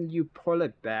activates when you pull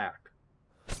it back.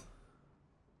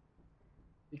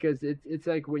 Because it's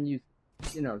like when you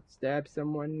know, stab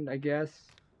someone, I guess.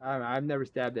 I've never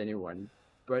stabbed anyone,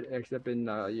 but except in,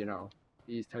 you know,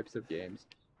 these types of games.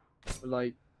 But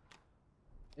like,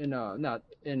 in, not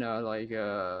in, like,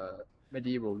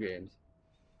 medieval games.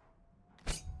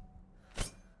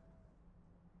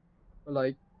 But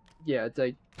like, yeah, it's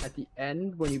like at the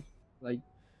end when you like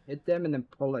hit them and then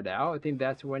pull it out. I think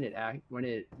that's when it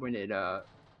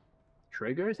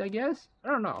triggers. I guess I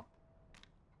don't know.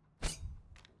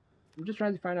 I'm just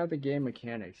trying to find out the game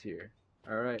mechanics here.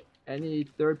 All right, any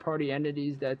third-party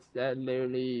entities that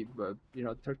literally, you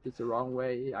know, took this the wrong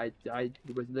way. I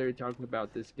was literally talking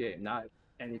about this game, not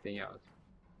anything else.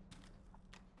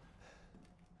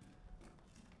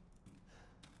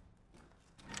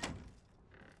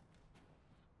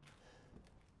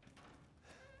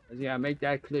 I just gotta make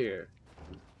that clear.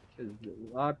 Because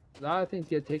a lot of things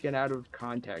get taken out of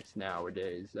context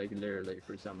nowadays, like literally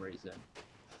for some reason.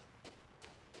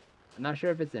 I'm not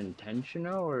sure if it's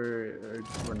intentional or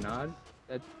not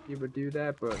that people do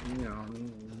that, but you know,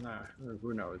 nah,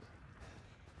 who knows?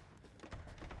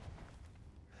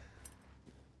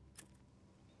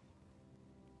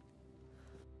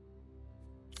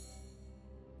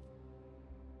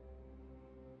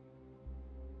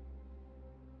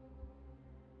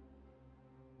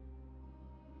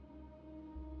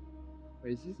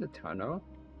 Wait, is this a tunnel?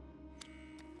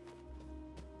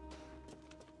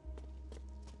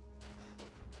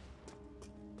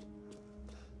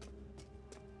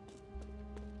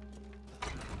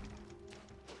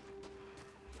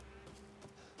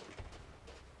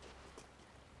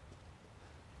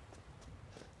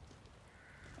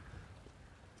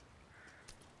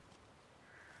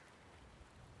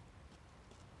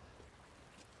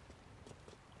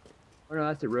 Oh no,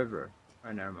 that's a river.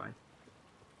 Oh, never mind.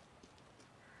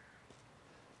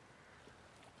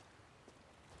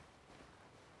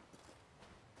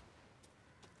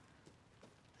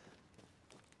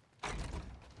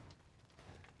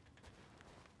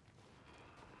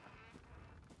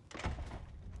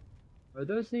 Are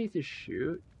those things to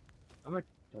shoot? I'm gonna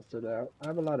test it out. I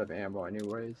have a lot of ammo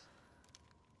anyways.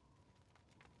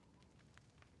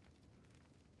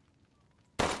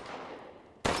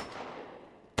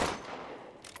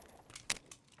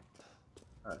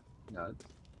 No.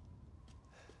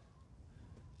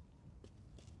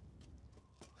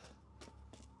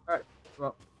 Alright,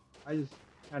 well, I just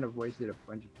kind of wasted a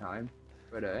bunch of time.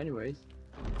 But anyways.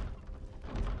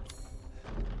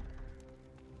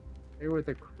 Here with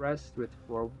a crest with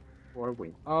four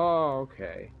wings. Oh,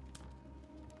 okay.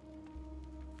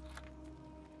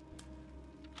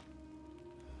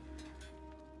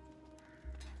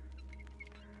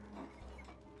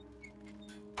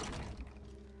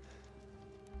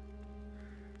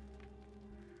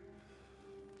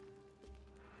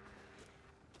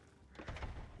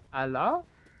 Hello?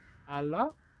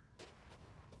 Hello?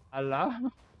 Hello?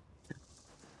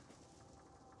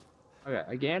 Okay,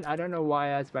 again, I don't know why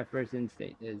that's my first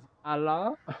instinct is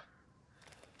hello?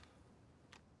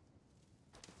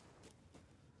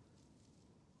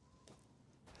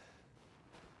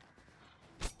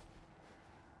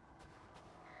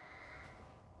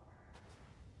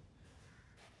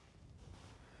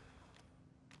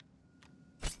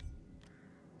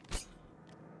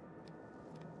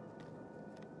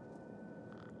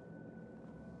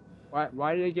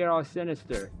 Why did it get all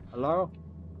sinister? Hello?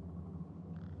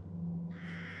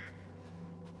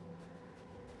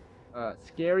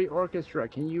 Scary orchestra.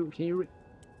 Can you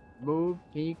move?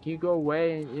 Can you go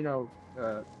away and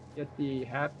get the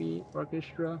happy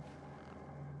orchestra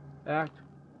back?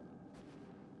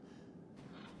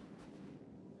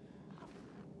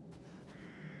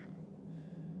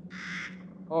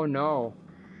 Oh no.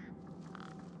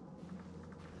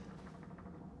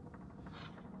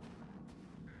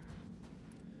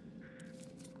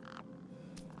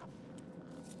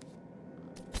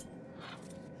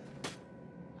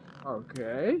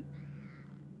 Okay.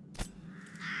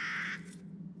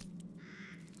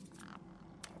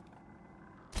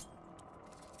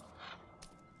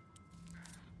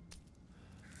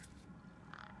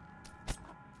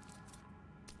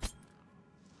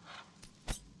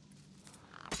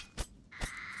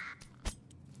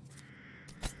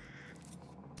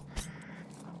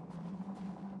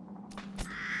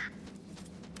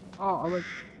 Oh, my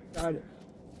God.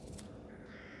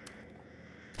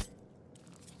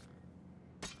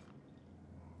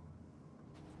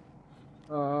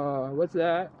 What's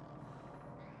that?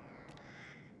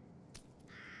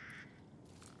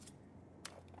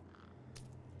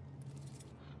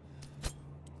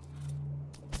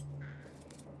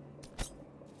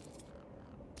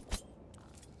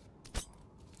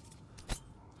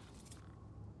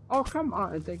 Oh, come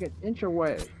on. It's like an inch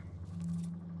away.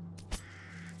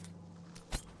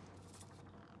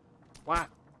 What?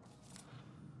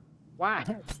 What?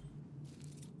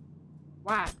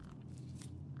 What?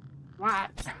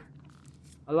 What?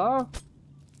 Hello?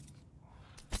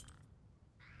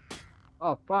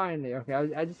 Oh, finally. Okay,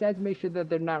 I just had to make sure that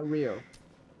they're not real.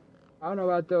 I don't know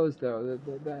about those though.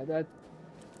 That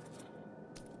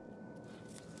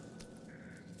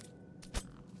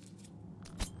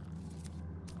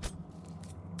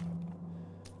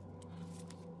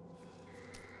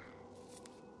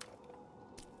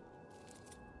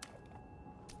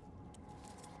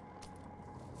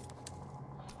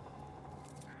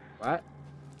what?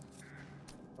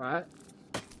 What?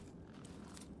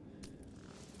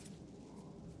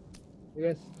 I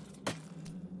guess.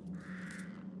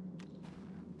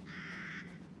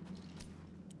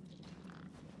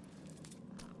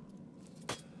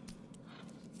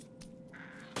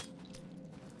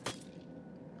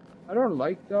 I don't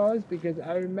like those because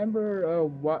I remember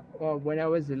when I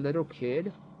was a little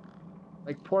kid,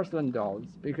 like porcelain dolls.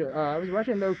 Because I was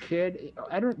watching a little kid.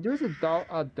 I don't. There was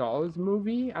a dolls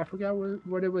movie. I forgot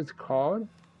what it was called.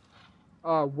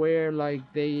 Where like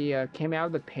they came out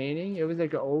of the painting. It was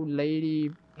like an old lady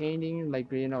painting, like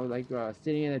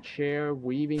sitting in a chair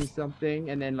weaving something,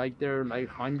 and then like there are like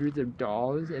hundreds of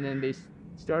dolls, and then they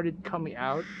started coming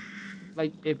out.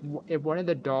 Like if one of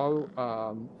the doll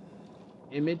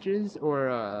images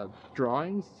or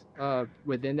drawings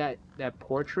within that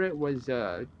portrait was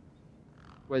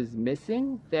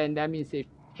missing, then that means it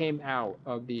came out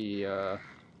of the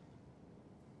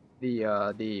you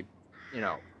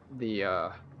know the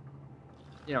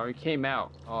it came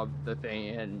out of the thing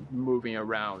and moving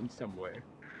around somewhere.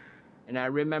 And I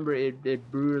remember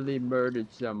it brutally murdered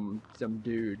some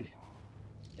dude,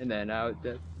 and then that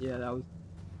was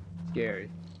scary.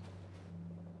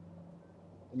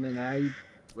 And then I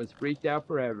was freaked out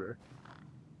forever.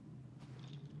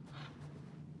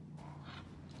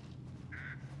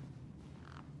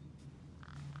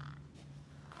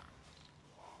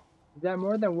 Is that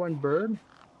more than one bird?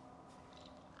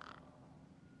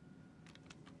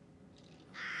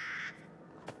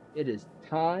 It is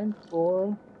time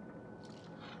for...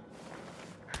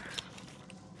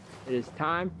 It is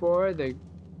time for the...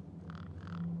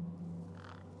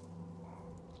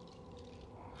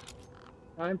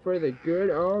 Time for the good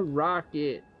old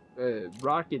rocket.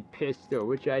 Rocket pistol,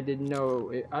 which I didn't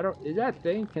know. I don't... Is that a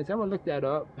thing? Can someone look that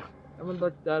up? Someone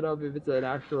look that up if it's an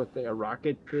actual thing, a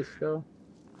rocket pistol.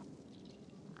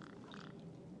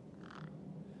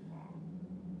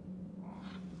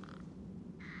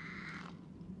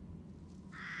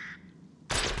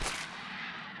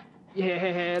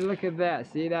 Yeah, look at that.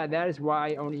 See that? That is why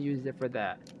I only used it for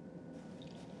that.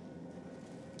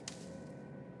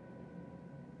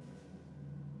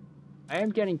 I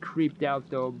am getting creeped out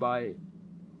though by...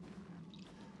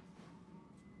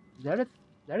 Is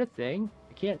that a thing?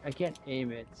 I can't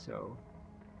aim it, so...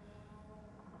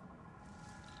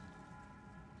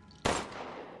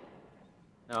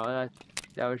 No,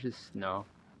 that was just no.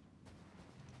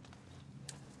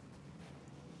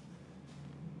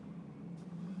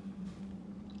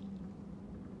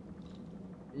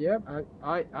 Yep,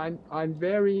 I'm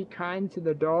very kind to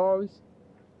the dolls.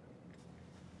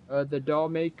 The doll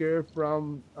maker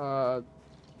from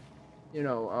you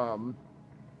know,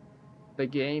 the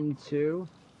game too.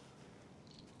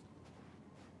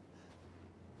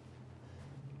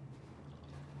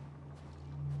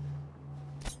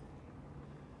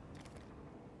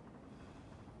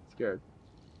 Scared.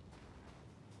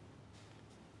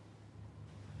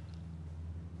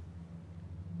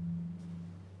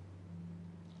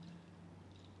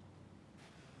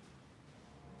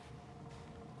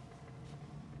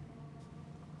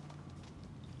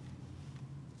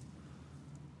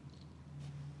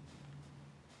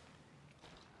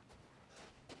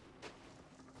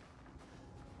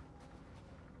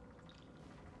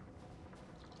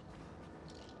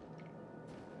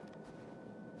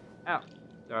 Ow,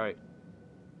 sorry.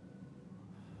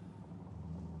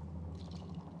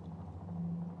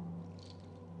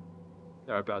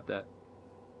 Sorry about that.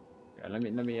 Yeah, let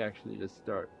me actually just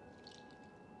start.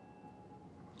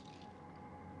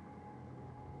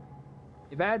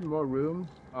 If I had more room,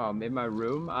 in my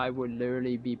room, I would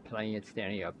literally be playing it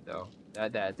standing up though.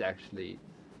 That's actually,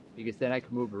 because then I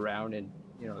can move around and,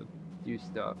 you know, do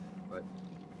stuff, but.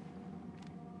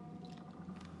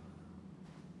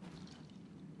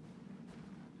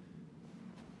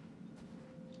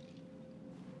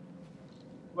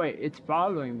 Wait, it's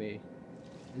following me.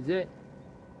 Is it?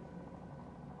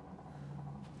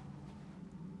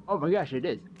 Oh my gosh, it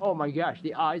is. Oh my gosh,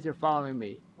 the eyes are following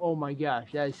me. Oh my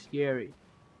gosh, that is scary.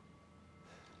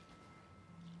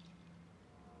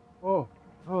 Oh,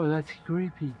 oh, that's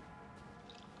creepy.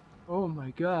 Oh my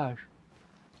gosh.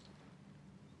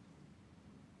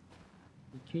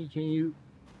 Can you?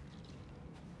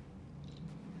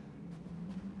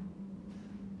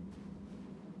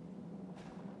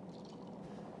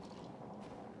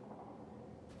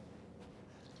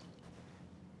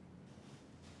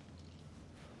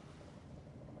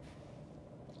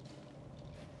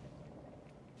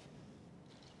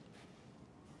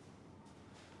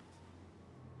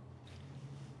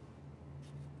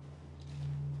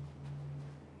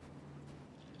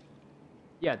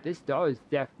 Yeah, this doll is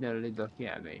definitely looking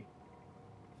at me.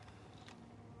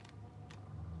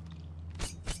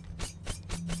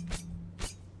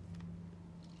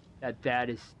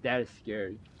 That is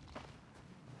scary.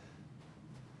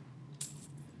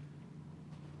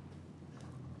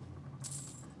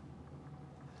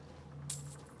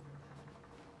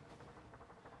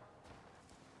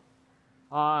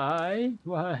 Hi,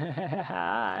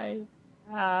 hi,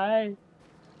 hi.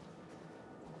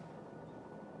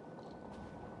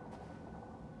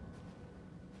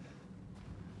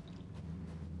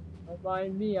 Don't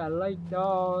mind me, I like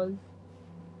dolls.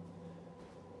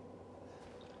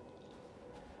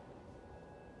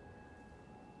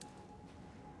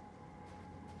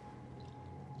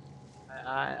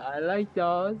 I like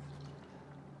dolls.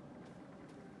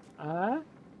 I'm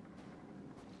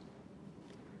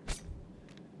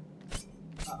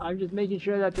just making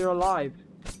sure that they're alive.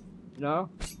 You know?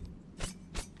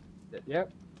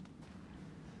 Yep.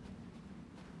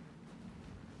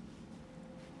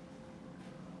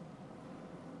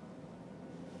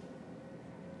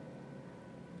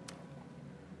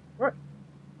 What?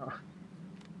 Oh.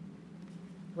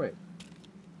 Wait.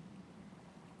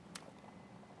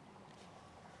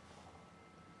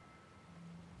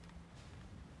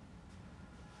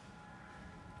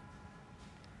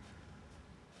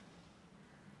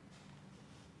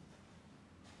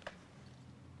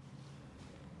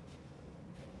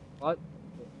 What?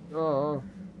 Oh.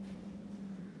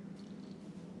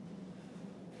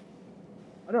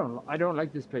 I don't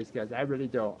like this place, guys. I really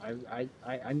don't.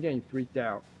 I'm getting freaked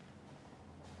out.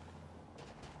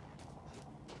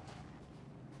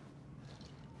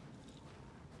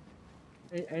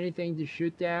 Anything to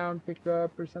shoot down, pick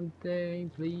up, or something?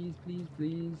 Please, please,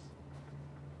 please.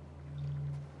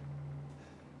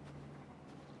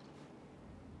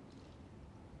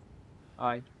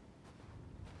 Hi.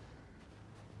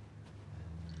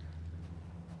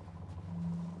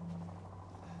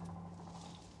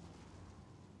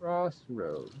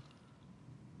 Crossroad.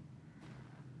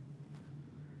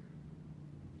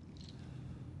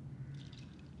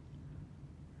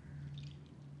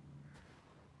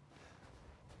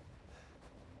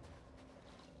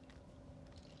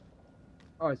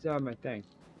 Oh, I still have my thing.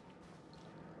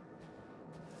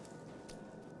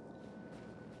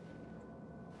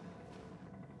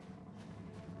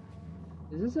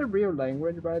 Is this a real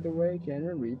language, by the way? Can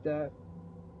you read that?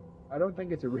 I don't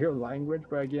think it's a real language,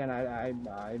 but again,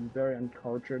 I'm very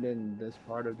uncultured in this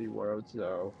part of the world,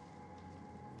 so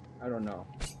I don't know.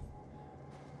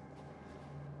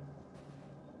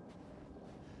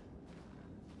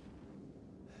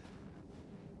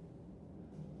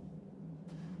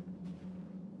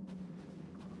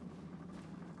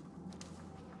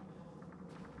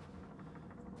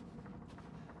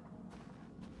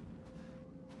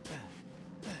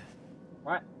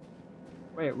 What?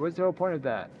 Wait, what's the whole point of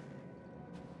that?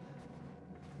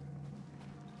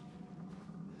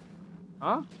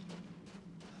 Huh?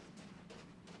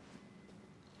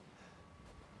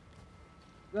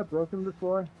 Was that broken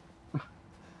before?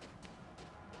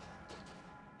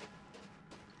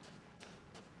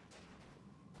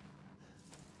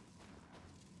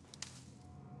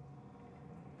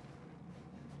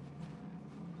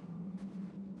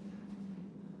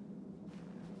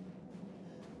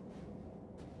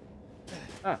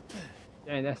 Ah,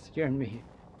 dang, that scared me.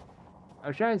 I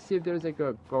was trying to see if there was like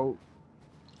a goat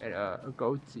and a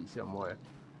goatsy somewhere.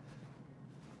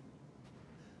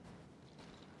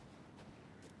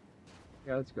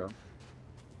 Yeah, let's go.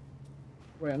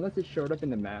 Wait, unless it showed up in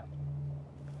the map.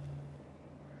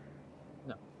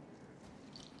 No.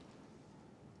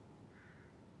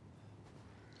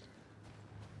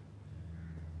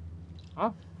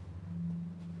 Huh?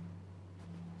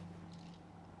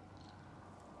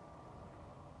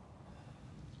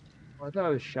 Oh, I thought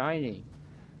it was shiny.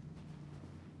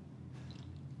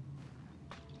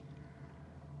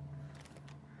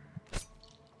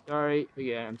 Sorry.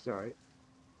 Again, I'm sorry.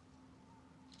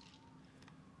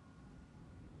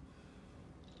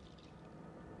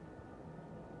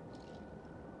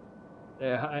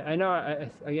 Yeah, I know.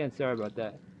 Again, sorry about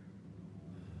that.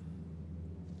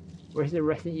 Where's the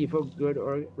Resident Evil good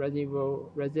or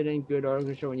Resident good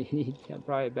orchestra when you need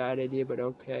probably a bad idea, but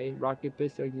okay. Rocket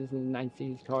pistol exists in the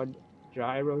 1960s called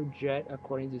Gyrojet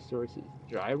according to sources.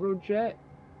 Gyrojet?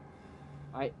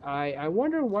 I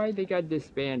wonder why they got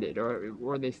disbanded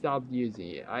or they stopped using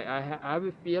it. I have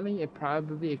a feeling it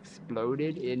probably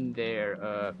exploded in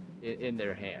their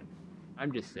hand.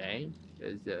 I'm just saying,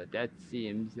 because that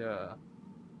seems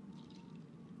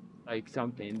like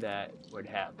something that would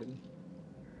happen,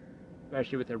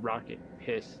 especially with a rocket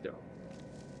pistol.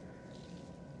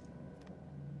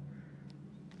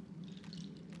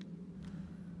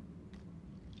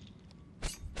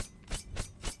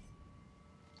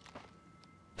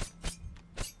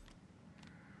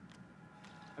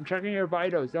 I'm checking your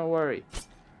vitals, don't worry.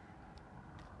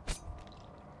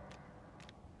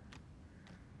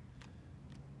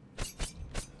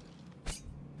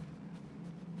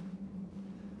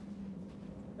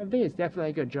 I think it's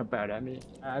definitely gonna jump out at me.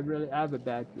 I have a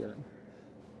bad feeling.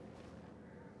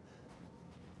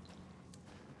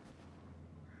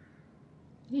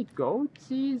 Any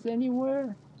goatsies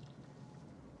anywhere?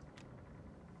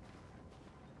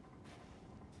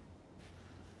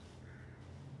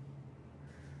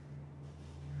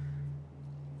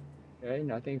 Okay,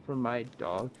 nothing from my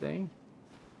dog thing.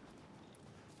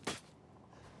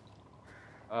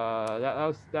 That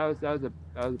was a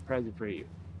present for you.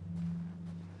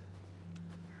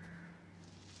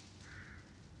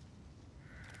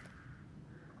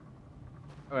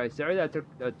 Alright, sorry that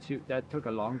took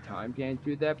a long time getting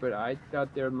through that, but I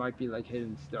thought there might be like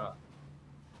hidden stuff.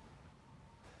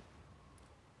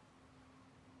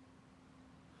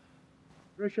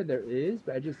 Pretty sure there is,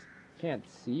 but I just can't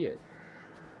see it.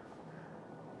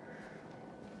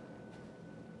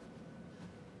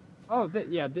 Oh,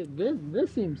 yeah, this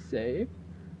seems safe.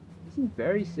 This seems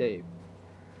very safe.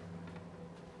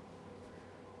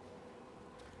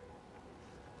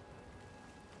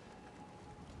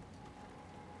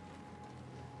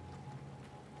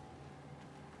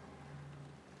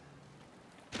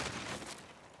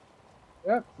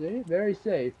 Yep, see? Very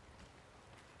safe.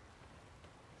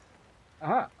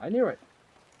 Aha, I knew it.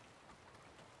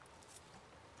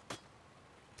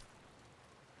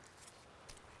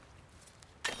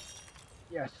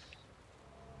 Yes.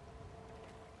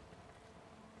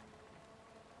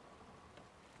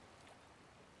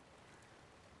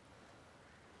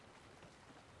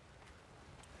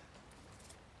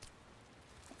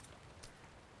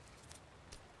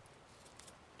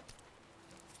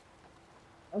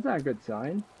 That's not a good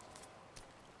sign.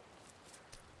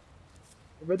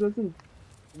 If it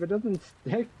doesn't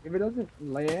stick, if it doesn't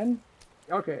land,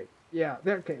 okay, yeah,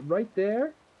 there, okay, right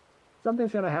there,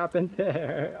 something's gonna happen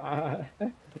there.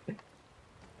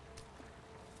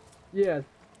 Yes.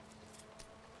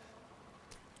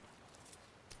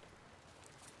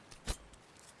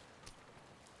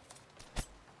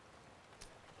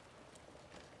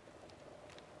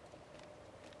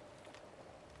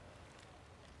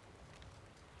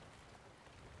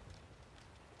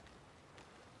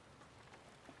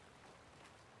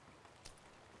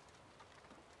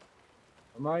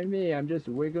 Remind me, I'm just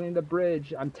wiggling the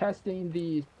bridge. I'm testing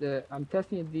the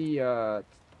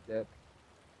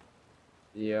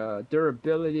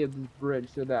durability of this bridge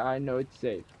so that I know it's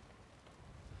safe.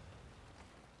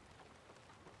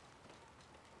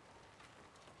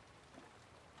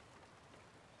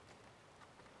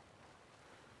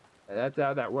 And that's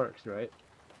how that works, right?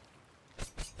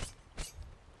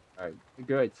 All right,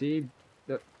 good. See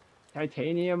the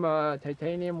titanium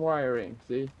wiring.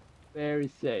 See, very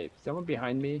safe. Someone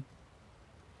behind me?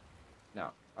 No.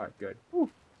 All right, good.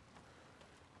 Whew.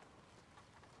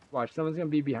 Watch, someone's gonna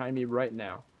be behind me right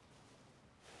now.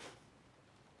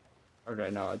 Okay,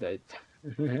 no, they.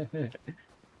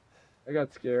 I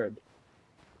got scared.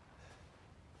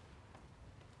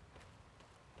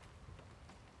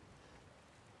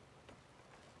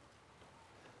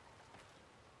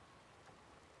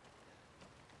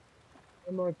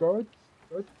 Come on, goats,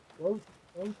 goats, goats,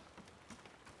 goats.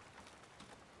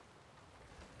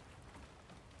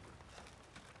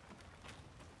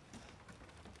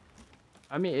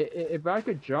 I mean, if I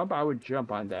could jump, I would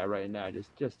jump on that right now,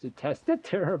 just to test the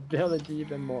durability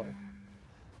even more.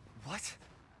 What?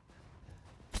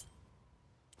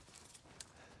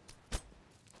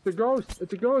 It's a ghost!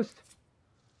 It's a ghost!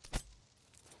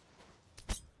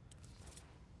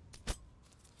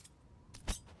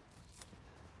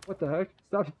 What the heck?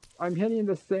 Stop! I'm hitting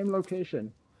the same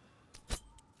location.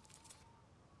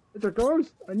 It's a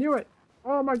ghost! I knew it!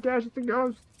 Oh my gosh, it's a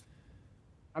ghost!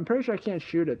 I'm pretty sure I can't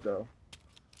shoot it though.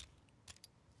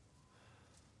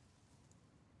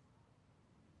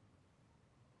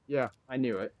 Yeah, I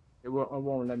knew it. It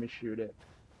won't let me shoot it.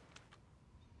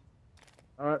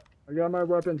 Alright, I got my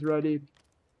weapons ready.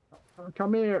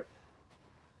 Come here.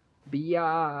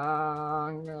 Bianca.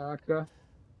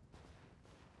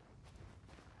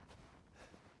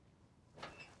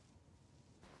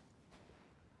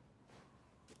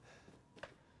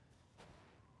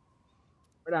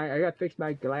 Hold on, I gotta fix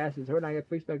my glasses. Hold on, I gotta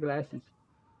fix my glasses.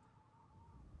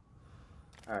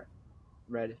 Alright,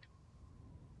 ready.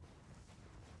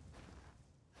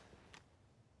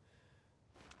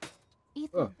 Ethan,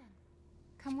 Oh,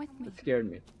 come with me. that scared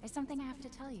me. There's something I have to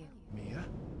tell you. Mia?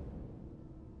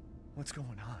 What's going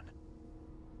on?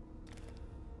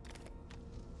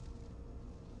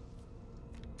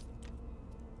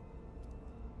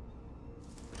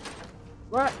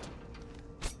 What?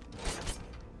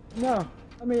 No,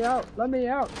 let me out. Let me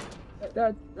out.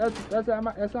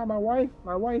 That's not my wife.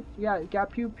 My wife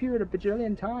got pew-pewed a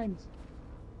bajillion times.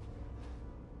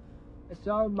 I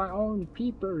saw my own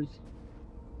peepers.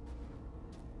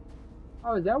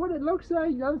 Oh, is that what it looks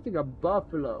like? That looks like a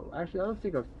buffalo. Actually,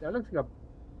 that looks like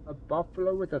a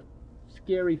buffalo with a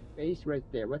scary face right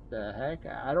there. What the heck?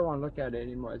 I don't want to look at it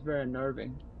anymore. It's very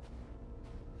unnerving.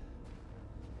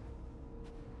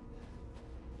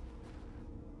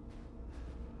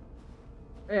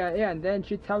 Yeah, and then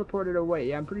she teleported away.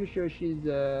 Yeah, I'm pretty sure she's,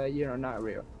 you know, not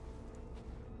real.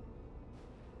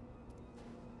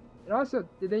 And also,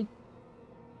 did they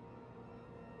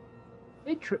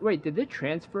wait, did they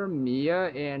transfer Mia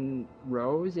and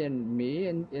Rose and me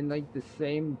in like the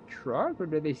same truck, or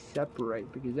did they separate?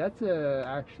 Because that's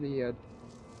actually a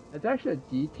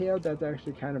detail that's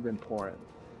actually kind of important.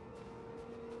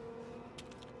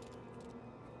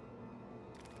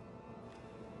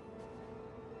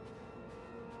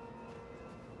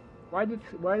 Why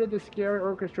did the scary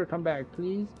orchestra come back?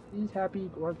 Please, happy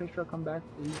orchestra, come back,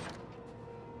 please.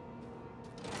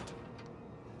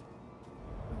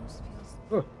 Rose feels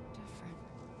Oh. different.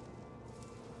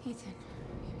 Ethan,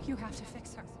 you have to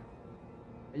fix her.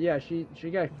 Yeah, she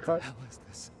got cut. What the hell is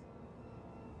this?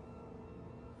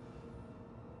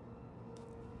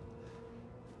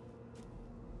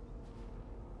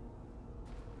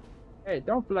 Hey,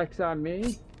 don't flex on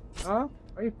me. Huh?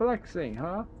 Are you flexing,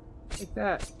 huh? Like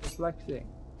that. You're flexing.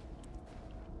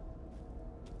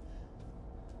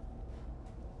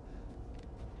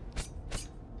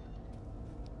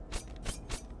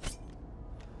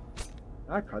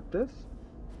 Can I cut this?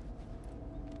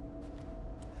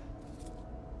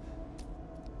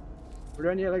 Or do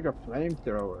I need like a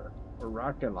flamethrower or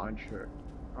rocket launcher?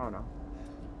 I don't know.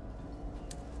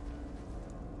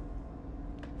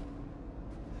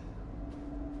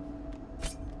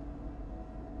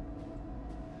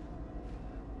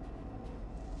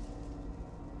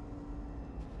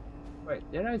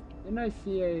 Wait, didn't I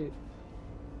see a?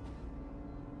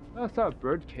 I saw a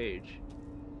bird cage.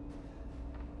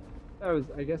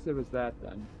 I guess it was that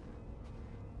then.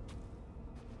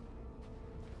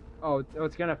 Oh,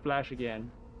 it's gonna flash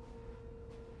again.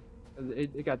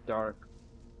 It got dark.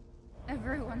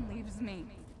 Everyone leaves me.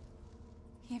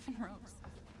 Even Rose.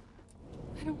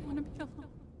 I don't want to be alone.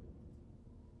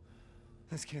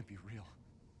 This can't be real.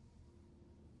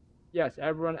 Yes,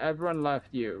 everyone left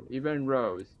you, even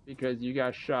Rose, because you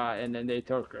got shot and then they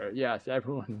took her. Yes,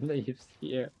 everyone leaves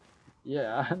you.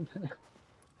 Yeah.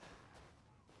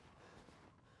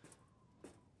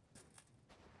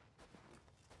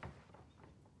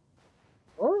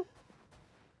 Oh.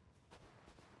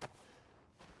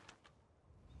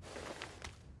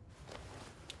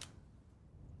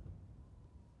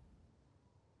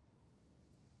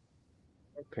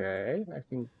 Okay, I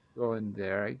can go in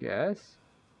there, I guess.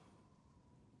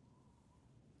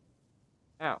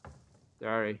 Ow.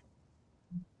 Sorry.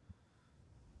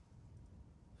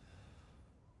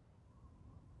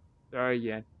 Sorry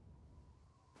again.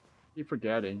 Keep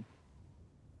forgetting.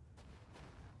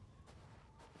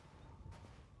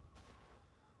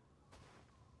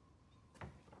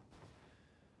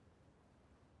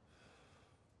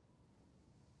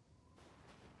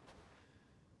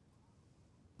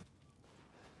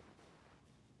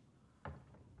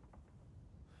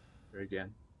 There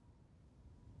again.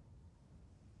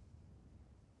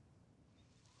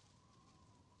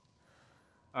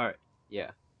 Alright,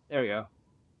 yeah. There we go.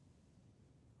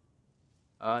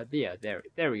 Yeah,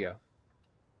 there we go.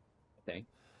 I think.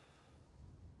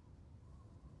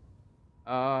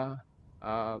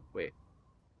 Wait.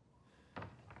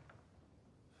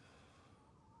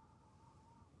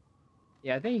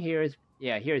 Yeah, I think here's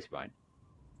fine.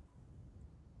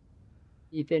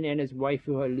 Ethan and his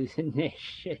waifu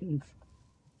hallucinations.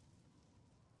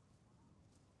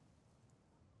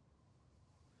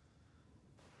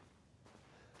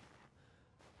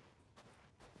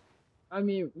 I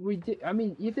mean,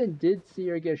 Ethan did see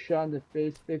her get shot in the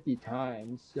face 50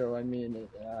 times, so I mean,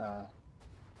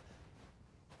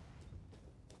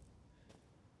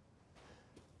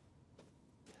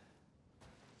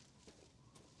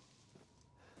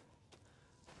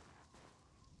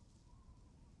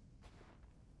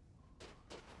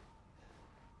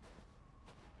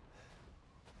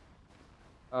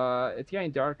 it's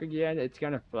getting dark again. It's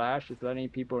gonna flash. It's letting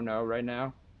people know right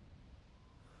now.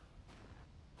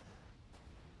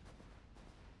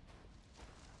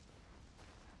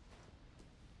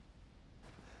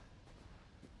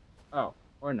 Oh,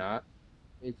 or not.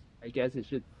 I guess it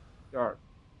should dark.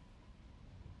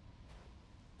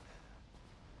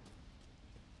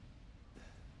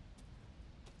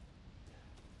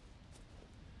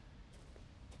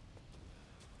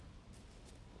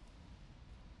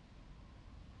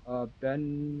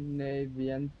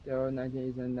 Beneviento,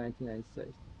 1986.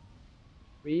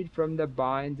 Freed from the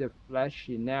binds of flesh,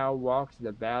 she now walks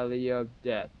the valley of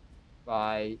death.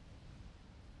 By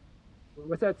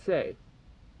what's that say?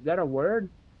 Is that a word?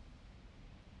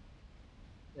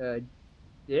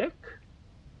 Dick?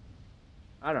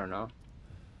 I don't know.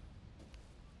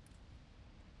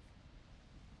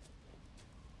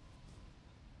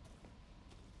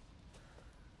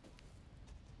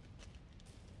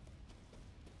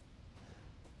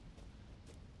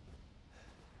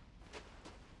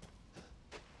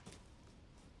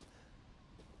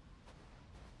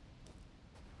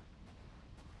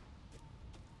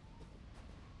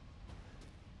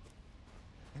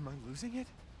 Am I losing it?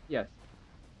 Yes.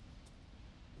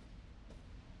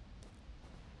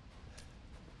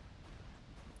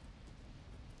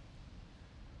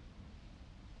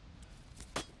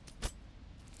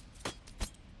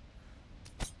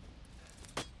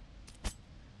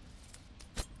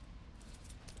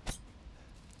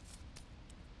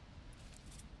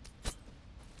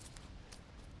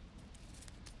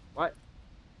 What?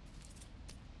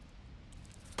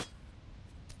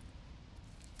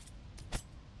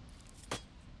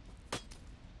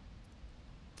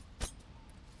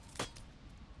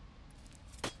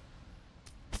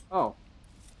 Oh.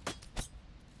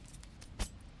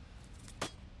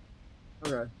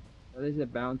 Okay. At least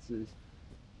it bounces.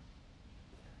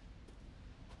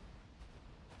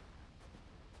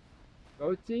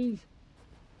 Goatsies?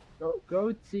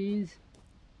 Goatsies?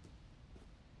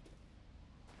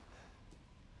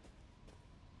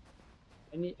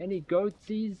 Any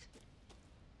goatsies?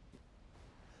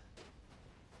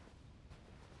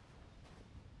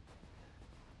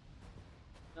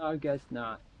 No, I guess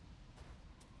not.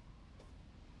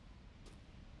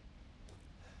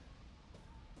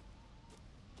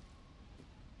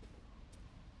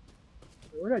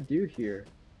 What did I do here?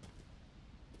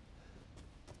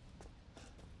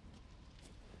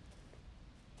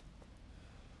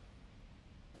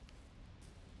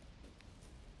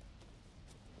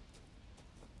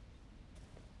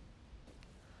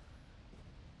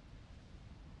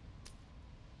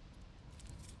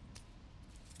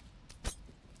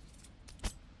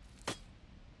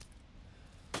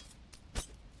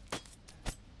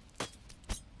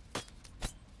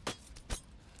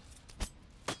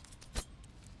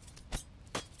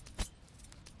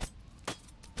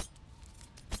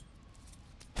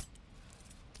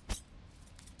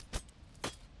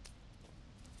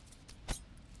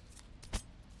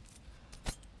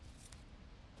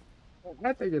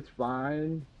 I think it's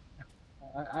fine.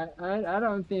 I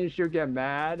don't think she'll get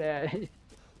mad at,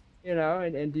 you know,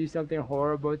 and do something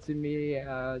horrible to me,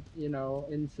 you know,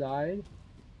 inside.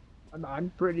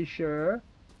 I'm pretty sure,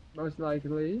 most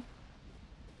likely.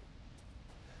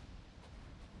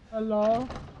 Hello?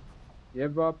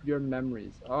 Give up your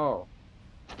memories. Oh.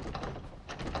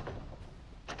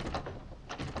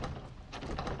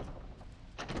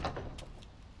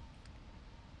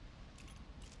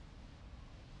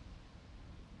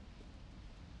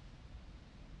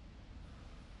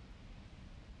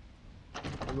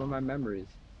 Give up my memories.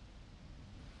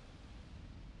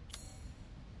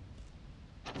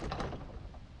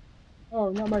 Oh,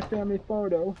 not my family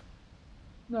photo.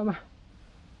 Not my,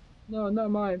 no, not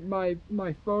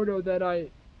my photo that I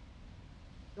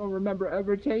don't remember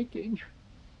ever taking.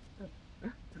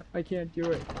 I can't do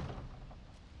it.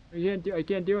 I can't do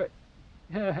it.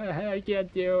 I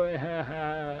can't do it.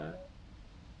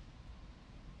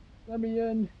 Let me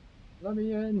in. Let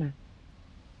me in.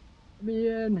 Let me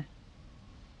in.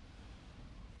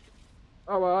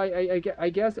 Oh well, I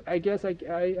guess I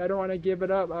don't want to give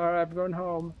it up. All right, I'm going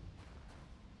home.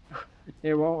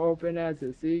 It won't open as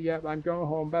it. See, yep, I'm going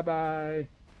home. Bye bye.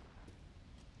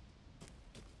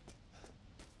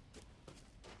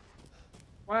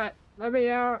 What? Let me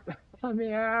out. Let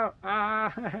me out.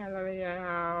 Ah, let me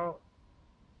out.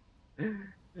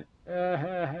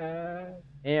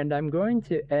 And I'm going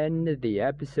to end the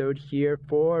episode here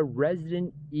for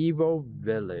Resident Evil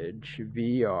Village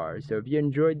VR. So if you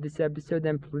enjoyed this episode,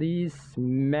 then please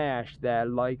smash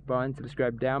that like button,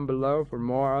 subscribe down below for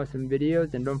more awesome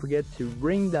videos, and don't forget to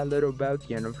ring that little bell to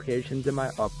get notifications of my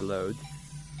uploads.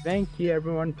 Thank you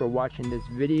everyone for watching this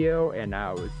video, and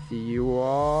I will see you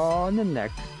all in the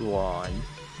next one.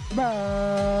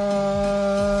 Bye!